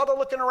 so don't bother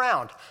looking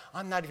around.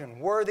 I'm not even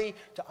worthy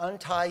to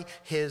untie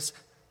his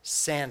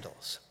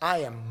sandals. I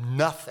am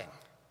nothing.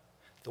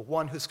 The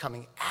one who's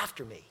coming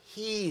after me,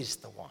 he's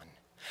the one.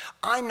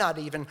 I'm not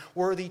even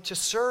worthy to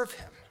serve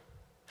him.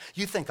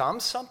 You think I'm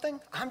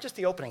something? I'm just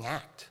the opening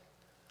act.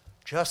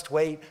 Just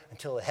wait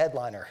until the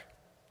headliner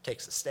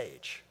takes the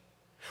stage.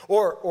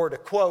 Or to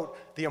quote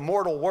the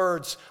immortal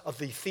words of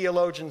the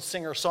theologian,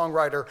 singer,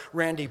 songwriter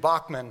Randy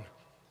Bachman,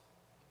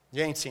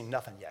 you ain't seen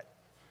nothing yet.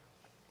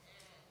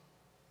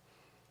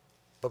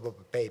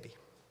 Baby.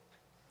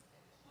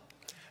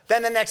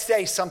 Then the next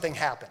day, something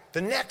happened.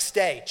 The next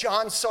day,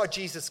 John saw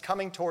Jesus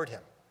coming toward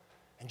him.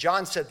 And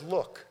John said,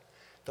 look,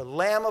 the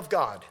Lamb of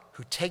God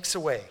who takes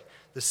away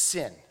the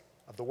sin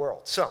of the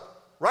world. So,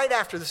 right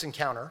after this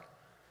encounter,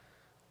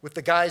 with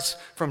the guys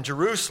from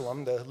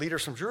Jerusalem, the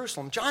leaders from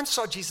Jerusalem, John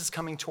saw Jesus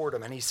coming toward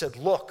him, and he said,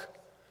 "Look,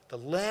 the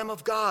Lamb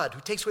of God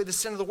who takes away the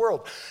sin of the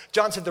world."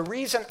 John said, "The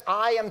reason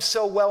I am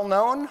so well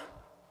known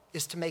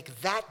is to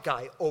make that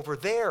guy over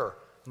there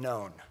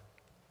known."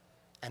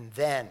 And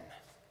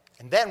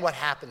then what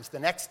happens the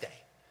next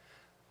day?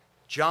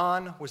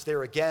 John was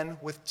there again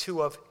with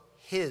two of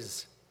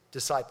his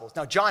disciples.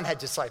 Now, John had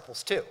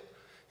disciples too.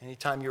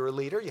 Anytime you're a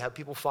leader, you have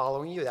people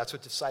following you. That's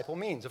what disciple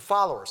means, a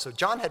follower. So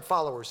John had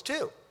followers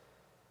too.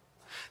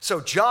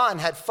 So John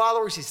had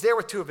followers. He's there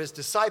with two of his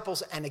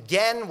disciples. And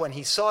again, when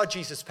he saw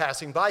Jesus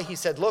passing by, he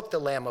said, "Look, the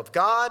Lamb of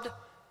God."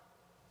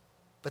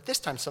 But this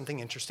time something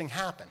interesting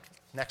happened.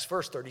 Next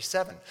verse,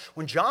 37.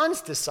 When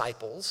John's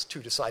disciples,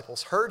 two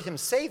disciples, heard him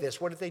say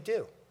this, what did they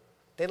do?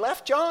 They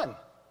left John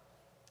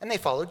and they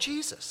followed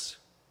Jesus.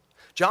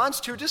 John's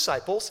two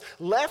disciples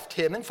left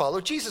him and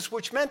followed Jesus,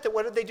 which meant that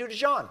what did they do to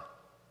John?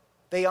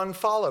 They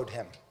unfollowed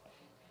him.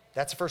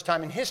 That's the first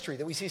time in history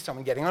that we see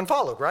someone getting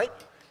unfollowed, right?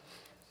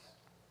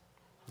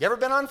 You ever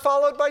been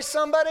unfollowed by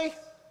somebody?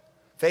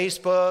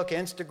 Facebook,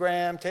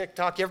 Instagram,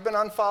 TikTok, you ever been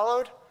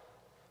unfollowed?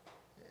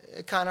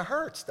 It kind of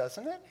hurts,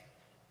 doesn't it?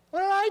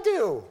 What did I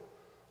do?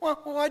 Well,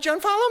 why'd you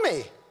unfollow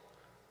me?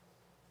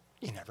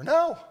 You never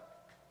know.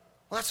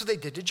 Well, that's what they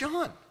did to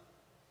John.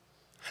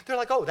 They're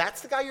like, "Oh,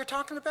 that's the guy you're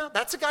talking about?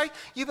 That's the guy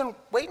you've been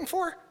waiting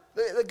for?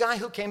 The guy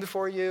who came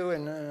before you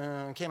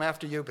and came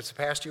after you but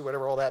surpassed you,"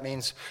 whatever all that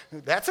means.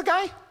 "That's the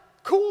guy?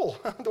 Cool.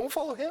 Don't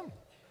follow him.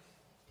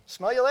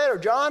 Smell you later,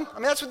 John." I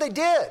mean, that's what they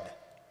did.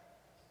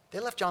 They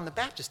left John the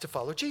Baptist to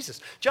follow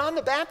Jesus. John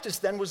the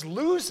Baptist then was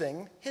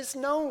losing his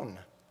known.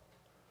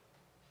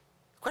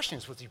 The question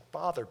is, was he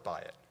bothered by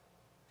it?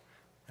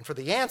 And for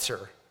the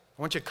answer,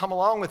 I want you to come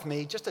along with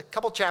me just a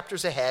couple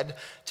chapters ahead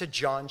to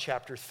John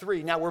chapter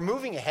 3. Now, we're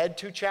moving ahead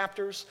 2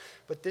 chapters,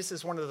 but this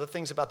is one of the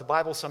things about the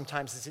Bible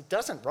sometimes is it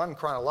doesn't run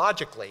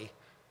chronologically,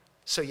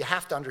 so you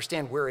have to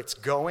understand where it's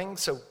going.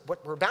 So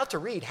what we're about to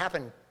read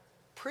happened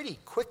pretty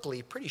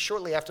quickly, pretty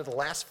shortly after the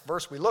last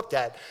verse we looked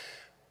at.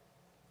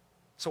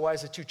 So why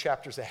is it 2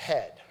 chapters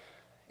ahead?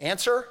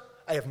 Answer,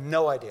 I have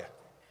no idea.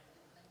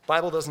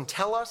 Bible doesn't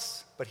tell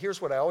us, but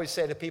here's what I always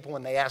say to people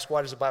when they ask,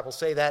 why does the Bible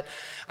say that?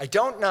 I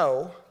don't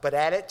know, but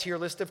add it to your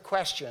list of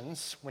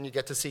questions when you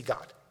get to see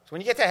God. So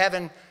when you get to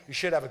heaven, you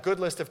should have a good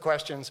list of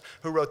questions.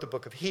 Who wrote the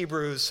book of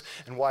Hebrews?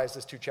 And why is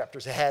this 2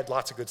 chapters ahead?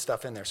 Lots of good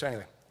stuff in there. So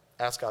anyway,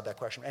 ask God that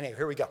question. Anyway,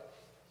 here we go.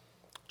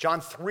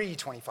 John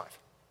 3:25.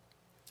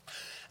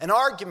 An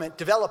argument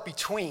developed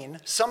between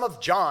some of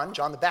John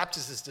the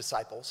Baptist's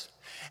disciples,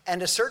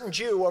 and a certain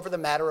Jew over the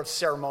matter of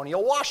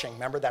ceremonial washing.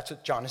 Remember, that's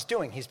what John is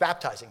doing. He's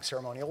baptizing,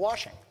 ceremonial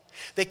washing.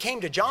 They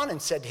came to John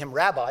and said to him,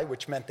 "Rabbi,"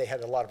 which meant they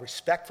had a lot of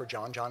respect for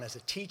John as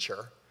a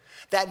teacher,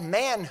 "that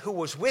man who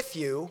was with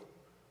you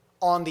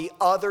on the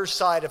other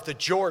side of the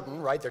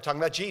Jordan," right? They're talking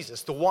about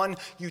Jesus, the one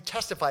you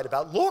testified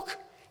about. "Look,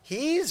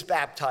 he's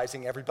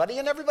baptizing everybody,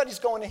 and everybody's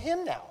going to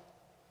him now."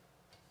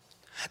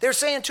 They're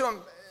saying to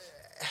him,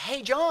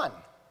 "Hey, John,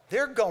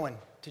 they're going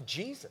to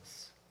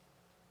Jesus.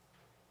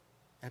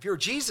 And if you're a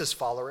Jesus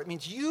follower, it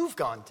means you've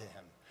gone to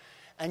him.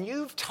 And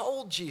you've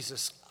told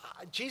Jesus,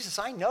 Jesus,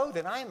 I know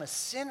that I am a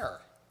sinner.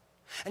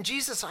 And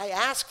Jesus, I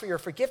ask for your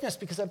forgiveness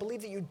because I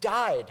believe that you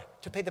died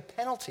to pay the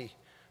penalty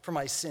for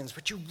my sins,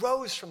 but you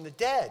rose from the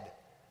dead.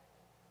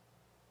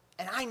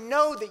 And I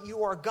know that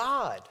you are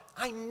God.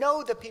 I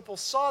know that people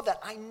saw that.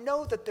 I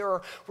know that there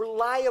are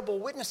reliable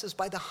witnesses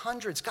by the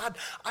hundreds. God,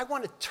 I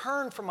want to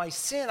turn from my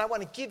sin. I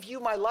want to give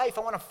you my life.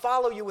 I want to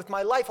follow you with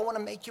my life. I want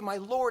to make you my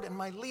Lord and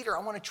my leader.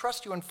 I want to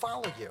trust you and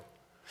follow you."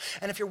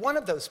 And if you're one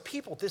of those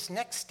people, this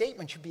next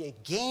statement should be a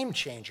game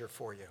changer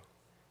for you.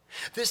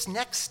 This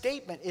next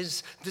statement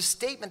is the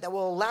statement that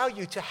will allow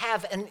you to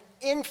have an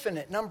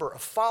infinite number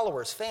of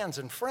followers, fans,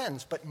 and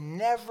friends, but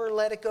never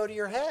let it go to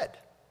your head.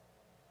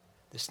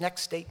 This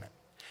next statement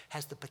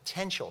has the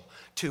potential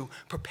to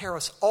prepare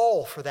us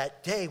all for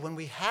that day when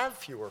we have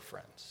fewer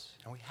friends,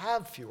 and we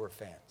have fewer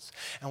fans,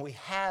 and we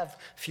have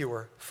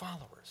fewer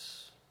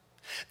followers.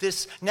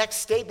 This next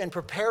statement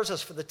prepares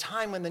us for the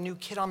time when the new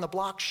kid on the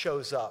block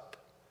shows up,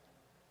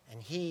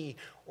 and he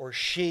or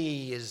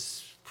she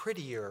is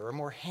prettier or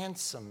more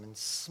handsome and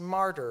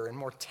smarter and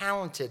more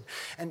talented.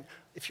 And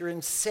if you're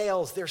in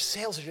sales, their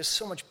sales are just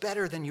so much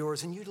better than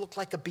yours, and you look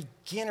like a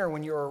beginner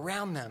when you're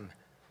around them.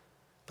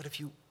 But if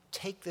you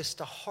take this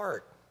to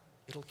heart,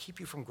 it'll keep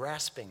you from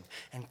grasping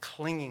and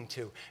clinging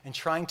to and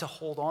trying to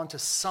hold on to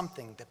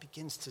something that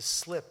begins to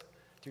slip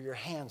through your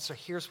hands. So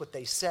here's what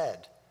they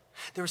said.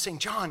 They were saying,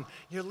 "John,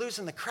 you're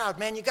losing the crowd.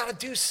 Man, you got to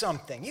do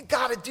something. You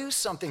got to do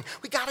something.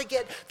 We got to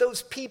get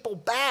those people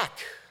back."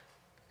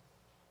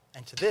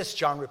 And to this,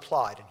 John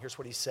replied, and here's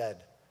what he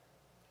said.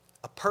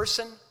 "A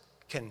person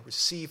can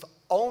receive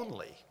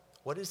only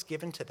what is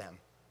given to them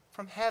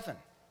from heaven."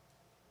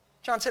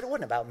 John said, it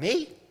wasn't about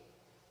me.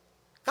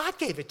 God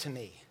gave it to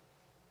me.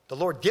 The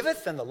Lord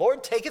giveth and the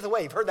Lord taketh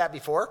away. You've heard that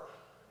before.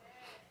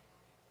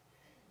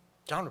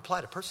 John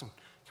replied, a person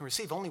can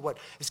receive only what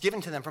is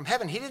given to them from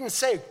heaven. He didn't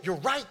say, "You're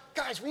right,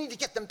 guys, we need to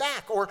get them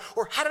back," or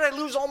 "How did I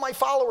lose all my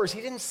followers?"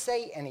 He didn't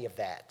say any of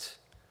that.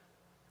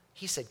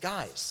 he said,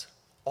 guys,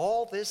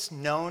 all this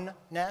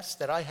knownness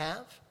that I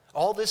have,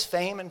 all this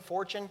fame and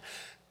fortune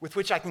with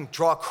which I can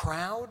draw a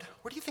crowd,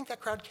 where do you think that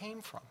crowd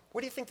came from?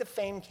 Where do you think the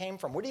fame came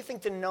from? Where do you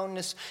think the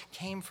knownness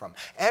came from?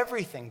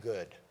 Everything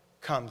good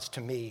comes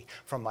to me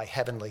from my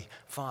heavenly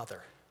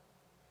Father.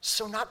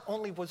 So not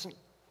only wasn't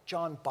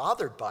John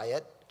bothered by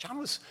it, John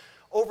was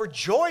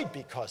overjoyed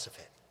because of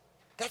it.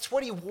 That's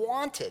what he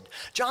wanted.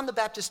 John the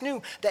Baptist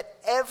knew that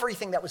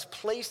everything that was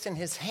placed in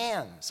his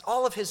hands,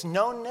 all of his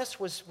knownness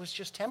was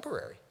just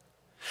temporary.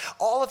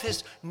 All of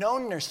his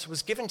knownness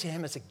was given to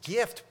him as a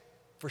gift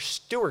for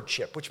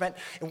stewardship, which meant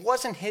it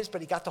wasn't his,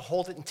 but he got to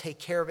hold it and take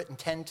care of it and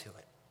tend to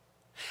it.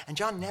 And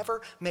John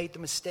never made the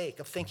mistake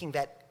of thinking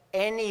that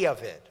any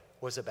of it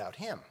was about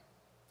him.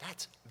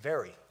 That's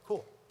very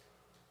cool.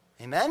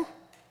 Amen?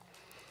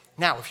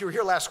 Now, if you were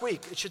here last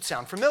week, it should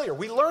sound familiar.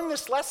 We learned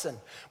this lesson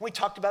when we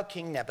talked about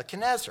King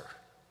Nebuchadnezzar.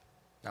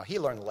 Now, he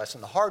learned the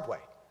lesson the hard way.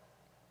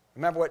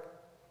 Remember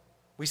what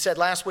we said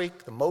last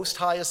week? The Most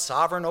High is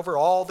sovereign over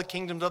all the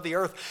kingdoms of the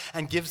earth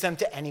and gives them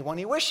to anyone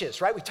he wishes,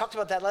 right? We talked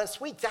about that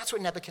last week. That's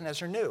what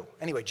Nebuchadnezzar knew.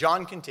 Anyway,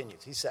 John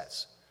continues. He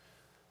says,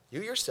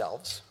 you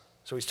yourselves,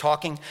 so he's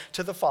talking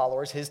to the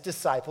followers, his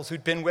disciples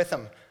who'd been with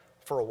him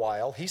for a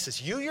while. He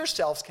says, you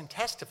yourselves can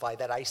testify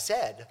that I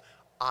said,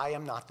 I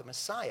am not the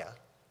Messiah,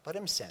 but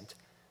am sent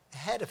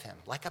ahead of him.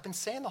 Like I've been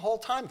saying the whole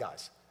time,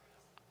 guys.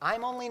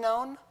 I'm only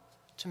known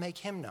to make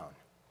him known.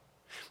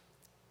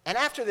 And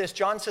after this,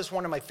 John says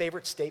one of my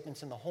favorite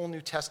statements in the whole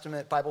New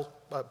Testament. Bible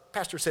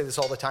pastors say this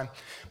all the time.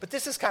 But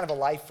this is kind of a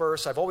life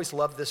verse. I've always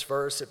loved this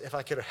verse. If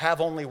I could have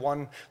only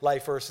one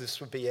life verse, this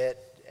would be it.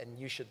 And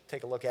you should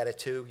take a look at it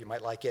too. You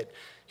might like it.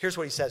 Here's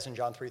what he says in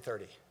John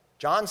 3:30.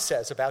 John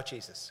says about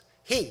Jesus,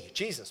 he,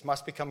 Jesus,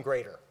 must become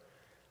greater.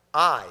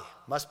 I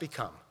must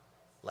become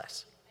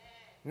less.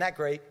 Isn't that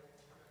great?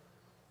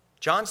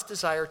 John's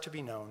desire to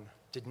be known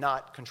did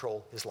not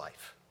control his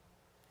life.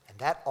 And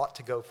that ought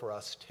to go for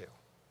us too.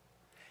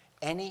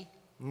 Any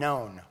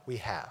known we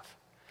have,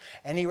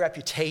 any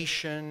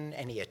reputation,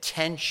 any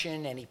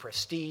attention, any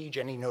prestige,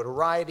 any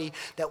notoriety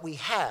that we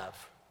have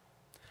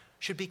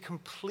should be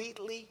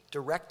completely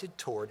directed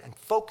toward and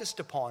focused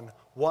upon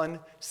one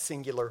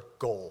singular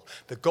goal,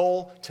 the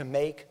goal to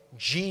make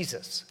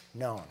Jesus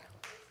known.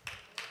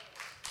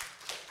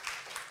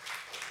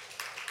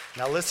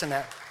 Now listen,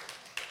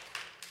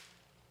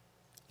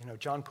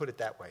 John put it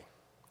that way.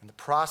 In the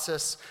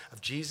process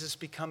of Jesus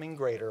becoming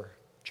greater,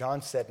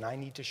 John said, and I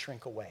need to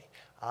shrink away.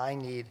 I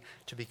need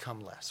to become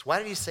less. Why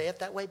did he say it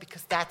that way?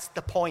 Because that's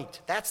the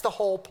point. That's the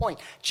whole point.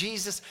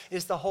 Jesus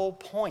is the whole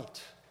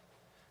point.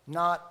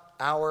 Not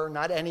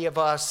any of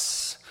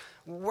us.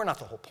 We're not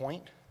the whole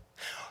point.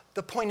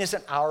 The point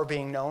isn't our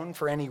being known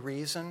for any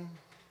reason.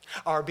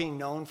 Our being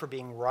known for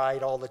being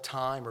right all the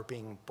time, or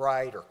being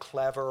bright or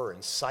clever or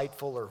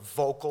insightful or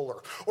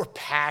vocal or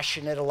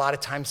passionate. A lot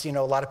of times, a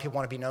lot of people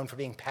want to be known for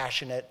being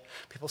passionate.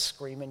 People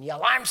scream and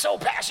yell, I'm so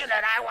passionate,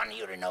 I want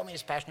you to know me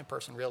as a passionate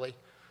person, really.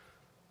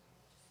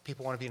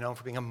 People want to be known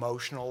for being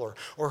emotional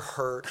or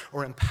hurt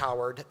or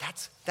empowered.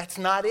 That's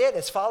not it.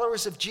 As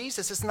followers of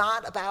Jesus, it's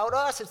not about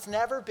us. It's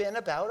never been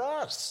about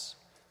us.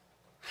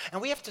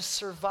 And we have to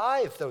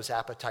survive those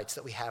appetites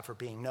that we have for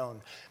being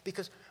known,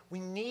 because we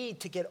need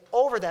to get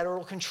over that, or it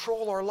will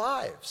control our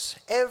lives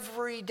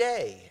every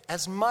day,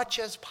 as much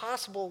as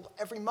possible,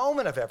 every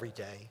moment of every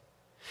day.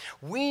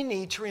 We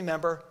need to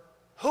remember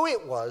who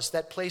it was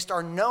that placed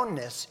our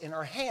knownness in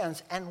our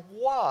hands and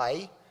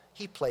why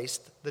he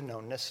placed the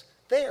knownness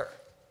there.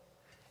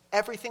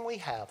 Everything we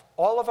have,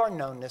 all of our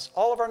knownness,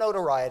 all of our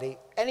notoriety,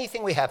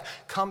 anything we have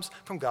comes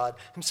from God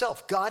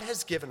himself. God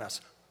has given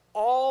us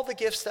all the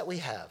gifts that we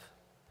have,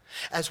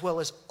 as well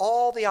as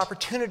all the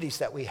opportunities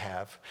that we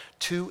have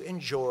to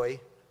enjoy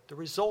the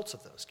results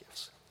of those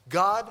gifts.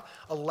 God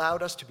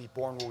allowed us to be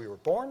born where we were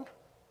born.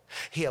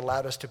 He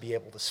allowed us to be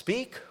able to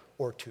speak,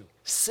 or to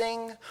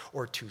sing,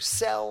 or to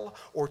sell,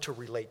 or to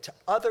relate to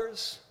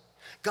others.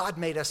 God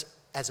made us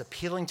as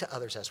appealing to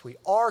others as we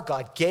are.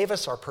 God gave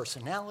us our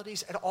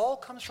personalities. It all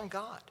comes from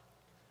God.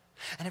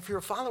 And if you're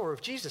a follower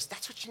of Jesus,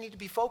 that's what you need to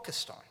be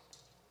focused on.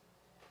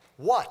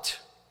 What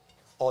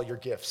all your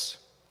gifts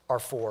are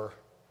for,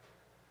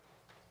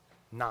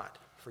 not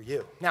for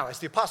you. Now, as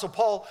the Apostle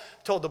Paul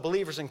told the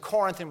believers in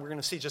Corinth, and we're going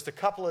to see just a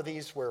couple of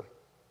these where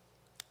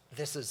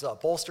this is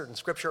bolstered in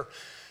Scripture,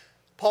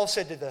 Paul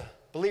said to the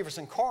believers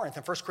in Corinth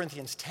in 1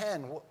 Corinthians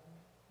 10,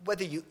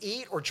 whether you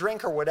eat or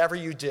drink or whatever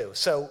you do.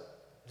 So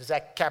does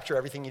that capture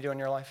everything you do in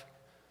your life?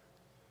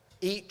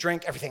 Eat,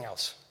 drink, everything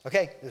else.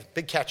 Okay? There's a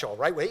big catch-all,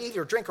 right? Eat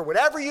or drink or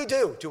whatever you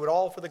do it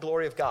all for the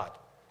glory of God.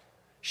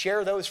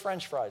 Share those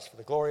French fries for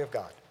the glory of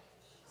God.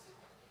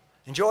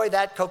 Enjoy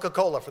that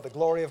Coca-Cola for the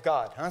glory of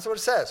God. That's what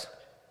it says.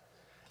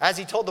 As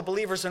he told the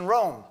believers in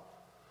Rome,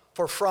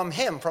 for from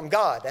him, from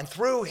God, and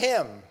through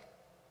him,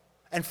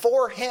 and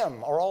for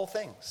him are all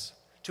things.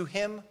 To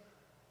him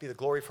be the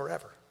glory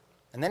forever.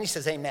 And then he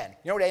says amen.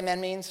 You know what amen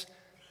means?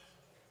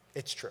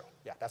 It's true.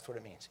 Yeah, that's what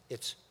it means.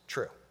 It's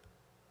true.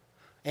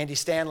 Andy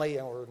Stanley,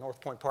 our North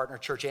Point Partner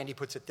Church, Andy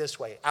puts it this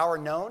way: our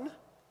known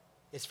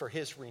is for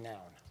his renown.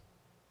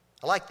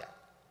 I like that.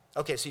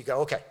 Okay, so you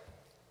go, okay,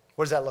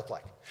 what does that look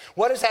like?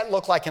 What does that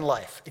look like in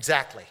life?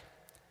 Exactly.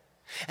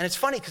 And it's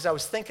funny because I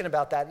was thinking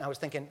about that and I was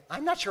thinking,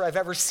 I'm not sure I've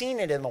ever seen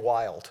it in the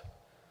wild.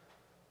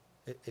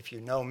 If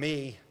you know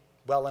me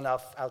well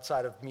enough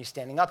outside of me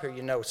standing up here,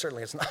 you know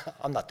certainly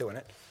I'm not doing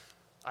it.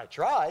 I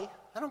try,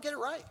 I don't get it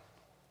right.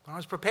 When I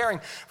was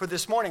preparing for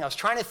this morning, I was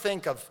trying to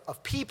think of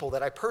people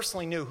that I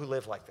personally knew who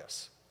lived like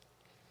this.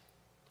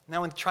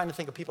 Now, when trying to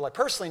think of people I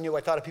personally knew,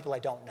 I thought of people I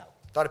don't know.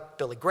 I thought of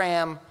Billy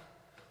Graham.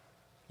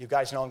 You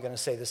guys know I'm going to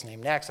say this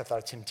name next. I thought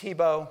of Tim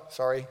Tebow.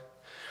 Sorry.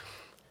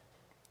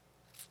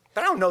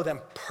 But I don't know them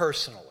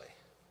personally.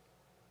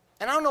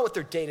 And I don't know what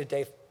their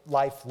day-to-day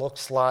life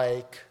looks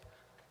like.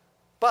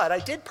 But I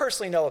did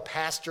personally know a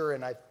pastor,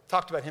 and I've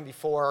talked about him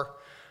before.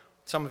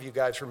 Some of you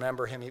guys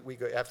remember him. We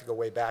have to go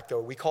way back, though.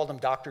 We called him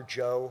Dr.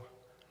 Joe.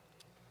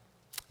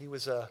 He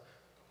was a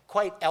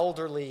quite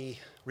elderly,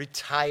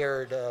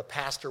 retired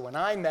pastor when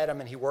I met him,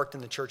 and he worked in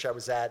the church I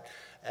was at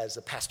as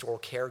a pastoral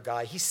care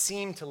guy. He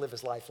seemed to live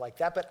his life like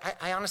that, but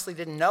I honestly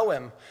didn't know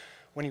him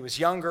when he was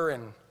younger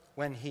and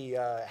when he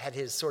had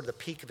his sort of the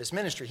peak of his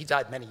ministry. He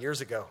died many years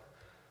ago.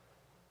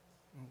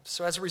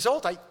 So as a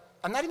result,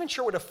 I'm not even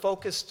sure what a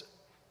focused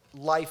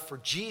life for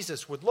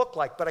Jesus would look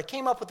like, but I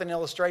came up with an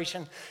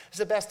illustration. It's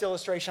the best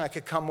illustration I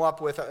could come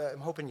up with. I'm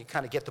hoping you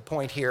kind of get the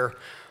point here.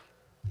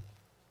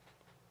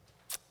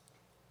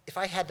 If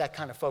I had that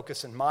kind of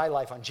focus in my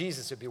life on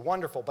Jesus, it'd be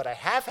wonderful, but I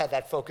have had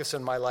that focus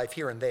in my life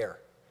here and there.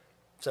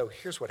 So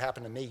here's what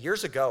happened to me.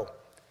 Years ago,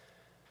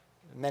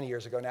 many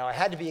years ago now, I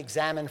had to be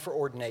examined for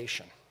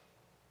ordination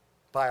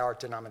by our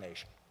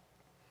denomination.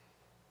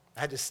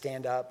 I had to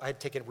stand up. I had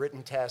to take a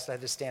written test. I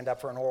had to stand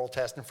up for an oral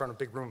test in front of a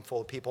big room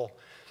full of people.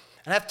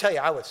 And I have to tell you,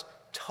 I was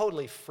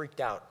totally freaked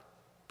out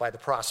by the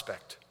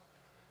prospect.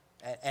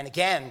 And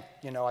again,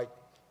 you know, I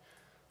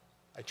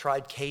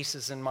tried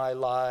cases in my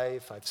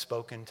life. I've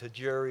spoken to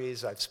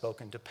juries. I've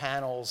spoken to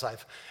panels.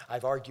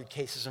 I've argued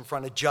cases in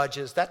front of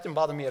judges. That didn't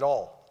bother me at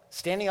all.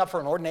 Standing up for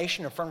an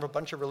ordination in front of a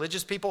bunch of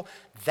religious people,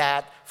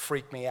 that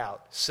freaked me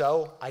out.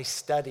 So I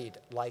studied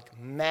like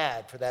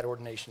mad for that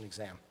ordination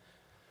exam.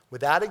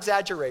 Without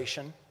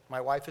exaggeration, my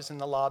wife is in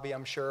the lobby,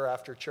 I'm sure,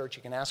 after church.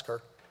 You can ask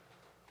her.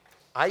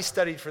 I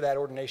studied for that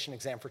ordination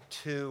exam for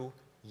 2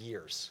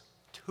 years.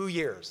 2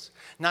 years.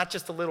 Not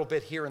just a little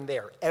bit here and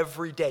there.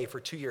 Every day for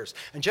 2 years.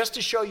 And just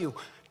to show you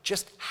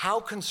just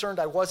how concerned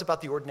I was about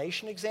the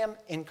ordination exam,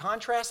 in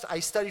contrast, I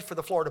studied for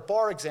the Florida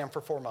bar exam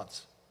for 4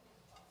 months.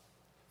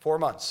 4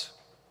 months.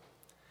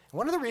 And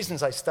one of the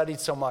reasons I studied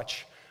so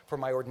much for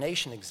my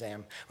ordination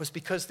exam was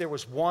because there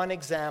was one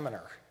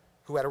examiner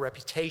who had a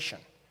reputation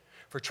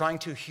for trying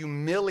to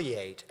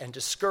humiliate and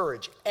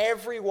discourage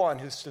everyone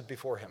who stood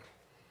before him.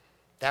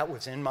 That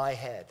was in my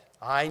head.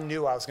 I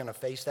knew I was going to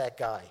face that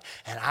guy,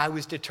 and I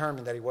was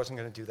determined that he wasn't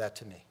going to do that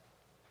to me.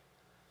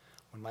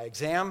 When my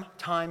exam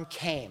time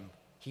came,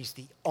 he's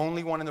the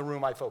only one in the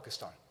room I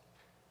focused on.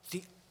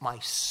 My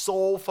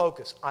sole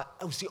focus. I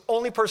was the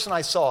only person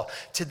I saw.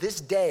 To this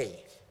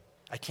day,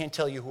 I can't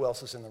tell you who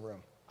else is in the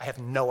room. I have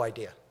no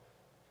idea.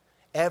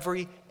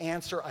 Every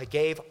answer I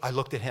gave, I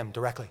looked at him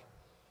directly.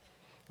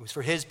 It was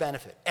for his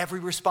benefit. Every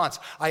response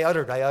I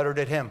uttered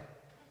at him.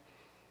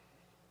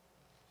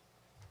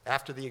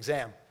 After the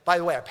exam. By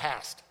the way, I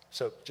passed,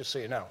 so just so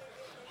you know.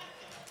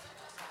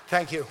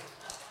 Thank you.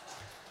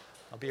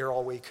 I'll be here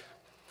all week.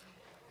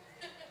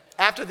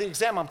 After the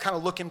exam, I'm kind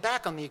of looking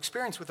back on the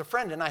experience with a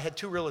friend, and I had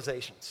 2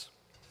 realizations.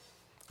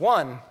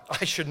 One,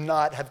 I should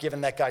not have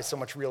given that guy so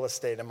much real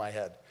estate in my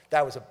head.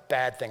 That was a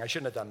bad thing. I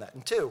shouldn't have done that.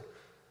 And 2,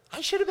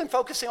 I should have been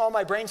focusing all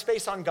my brain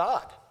space on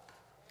God.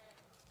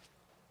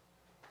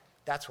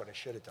 That's what I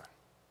should have done.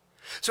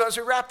 So as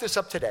we wrap this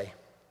up today,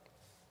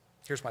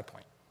 here's my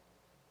point.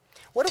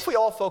 What if we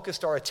all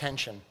focused our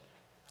attention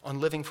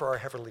on living for our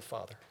Heavenly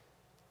Father?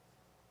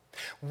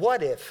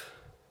 What if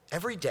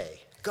every day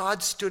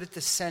God stood at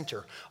the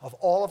center of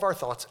all of our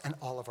thoughts and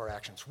all of our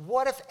actions?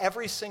 What if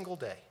every single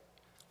day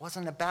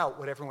wasn't about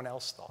what everyone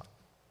else thought?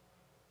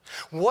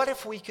 What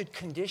if we could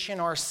condition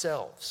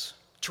ourselves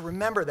to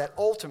remember that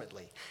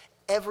ultimately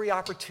every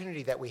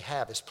opportunity that we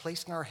have is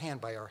placed in our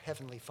hand by our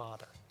Heavenly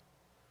Father?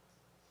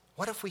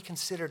 What if we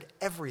considered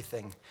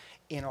everything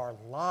in our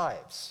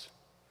lives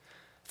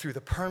through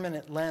the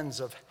permanent lens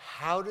of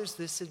how does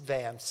this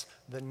advance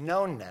the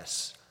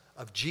knownness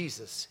of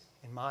Jesus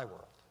in my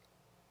world?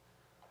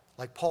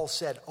 Like Paul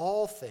said,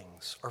 all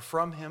things are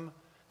from him,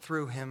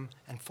 through him,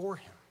 and for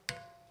him.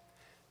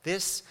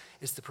 This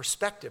is the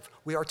perspective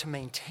we are to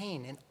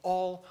maintain in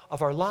all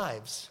of our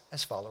lives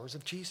as followers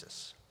of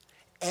Jesus.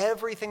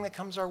 Everything that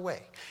comes our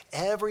way,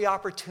 every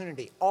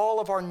opportunity, all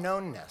of our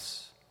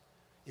knownness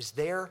is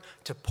there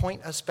to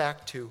point us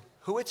back to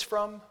who it's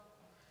from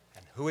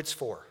and who it's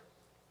for.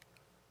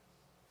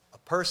 A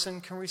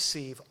person can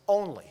receive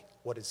only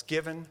what is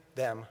given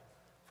them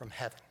from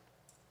heaven.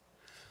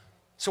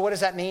 So what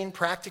does that mean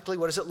practically?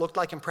 What does it look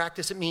like in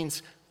practice? It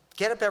means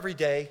get up every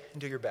day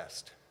and do your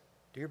best.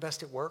 Do your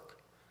best at work.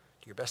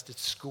 Do your best at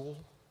school.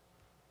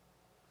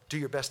 Do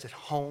your best at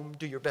home.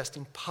 Do your best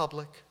in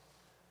public.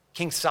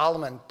 King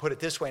Solomon put it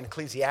this way in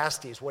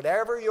Ecclesiastes,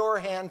 whatever your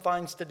hand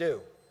finds to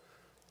do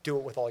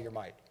it with all your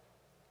might.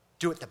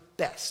 Do it the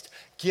best.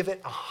 Give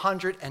it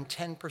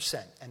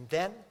 110%. And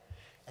then,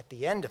 at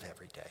the end of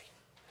every day,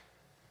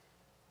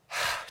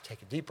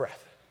 take a deep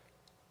breath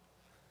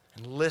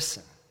and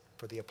listen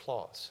for the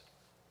applause,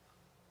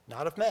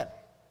 not of men,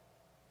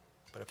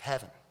 but of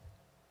heaven.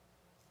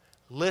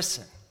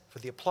 Listen for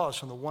the applause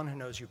from the one who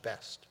knows you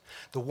best,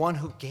 the one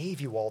who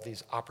gave you all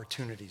these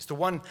opportunities, the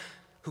one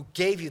who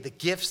gave you the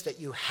gifts that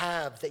you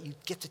have, that you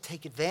get to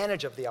take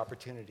advantage of the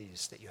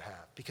opportunities that you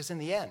have. Because in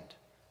the end,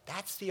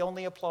 that's the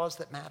only applause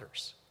that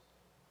matters.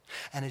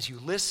 And as you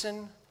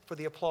listen for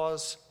the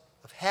applause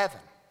of heaven,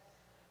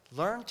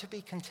 learn to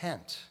be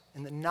content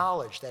in the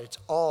knowledge that it's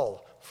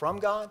all from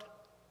God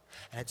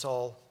and it's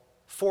all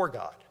for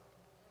God.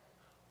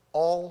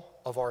 All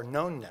of our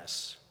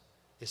knownness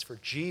is for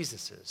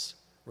Jesus'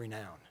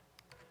 renown.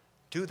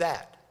 Do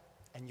that,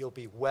 and you'll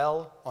be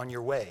well on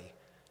your way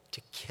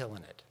to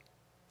killing it,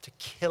 to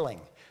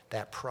killing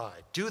that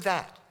pride. Do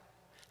that,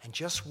 and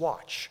just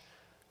watch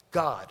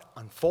God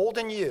unfold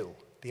in you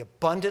the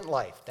abundant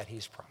life that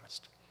he's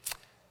promised.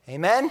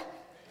 Amen? Amen.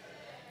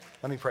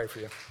 Let me pray for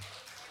you.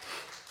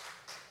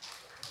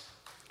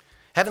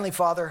 Heavenly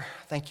Father,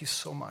 thank you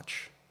so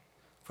much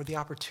for the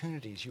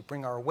opportunities you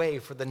bring our way,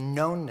 for the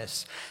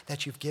knownness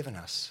that you've given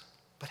us.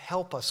 But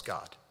help us,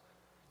 God,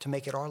 to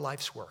make it our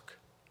life's work,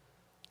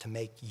 to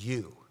make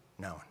you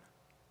known.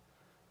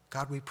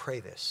 God, we pray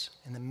this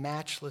in the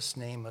matchless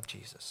name of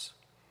Jesus.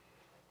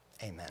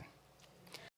 Amen.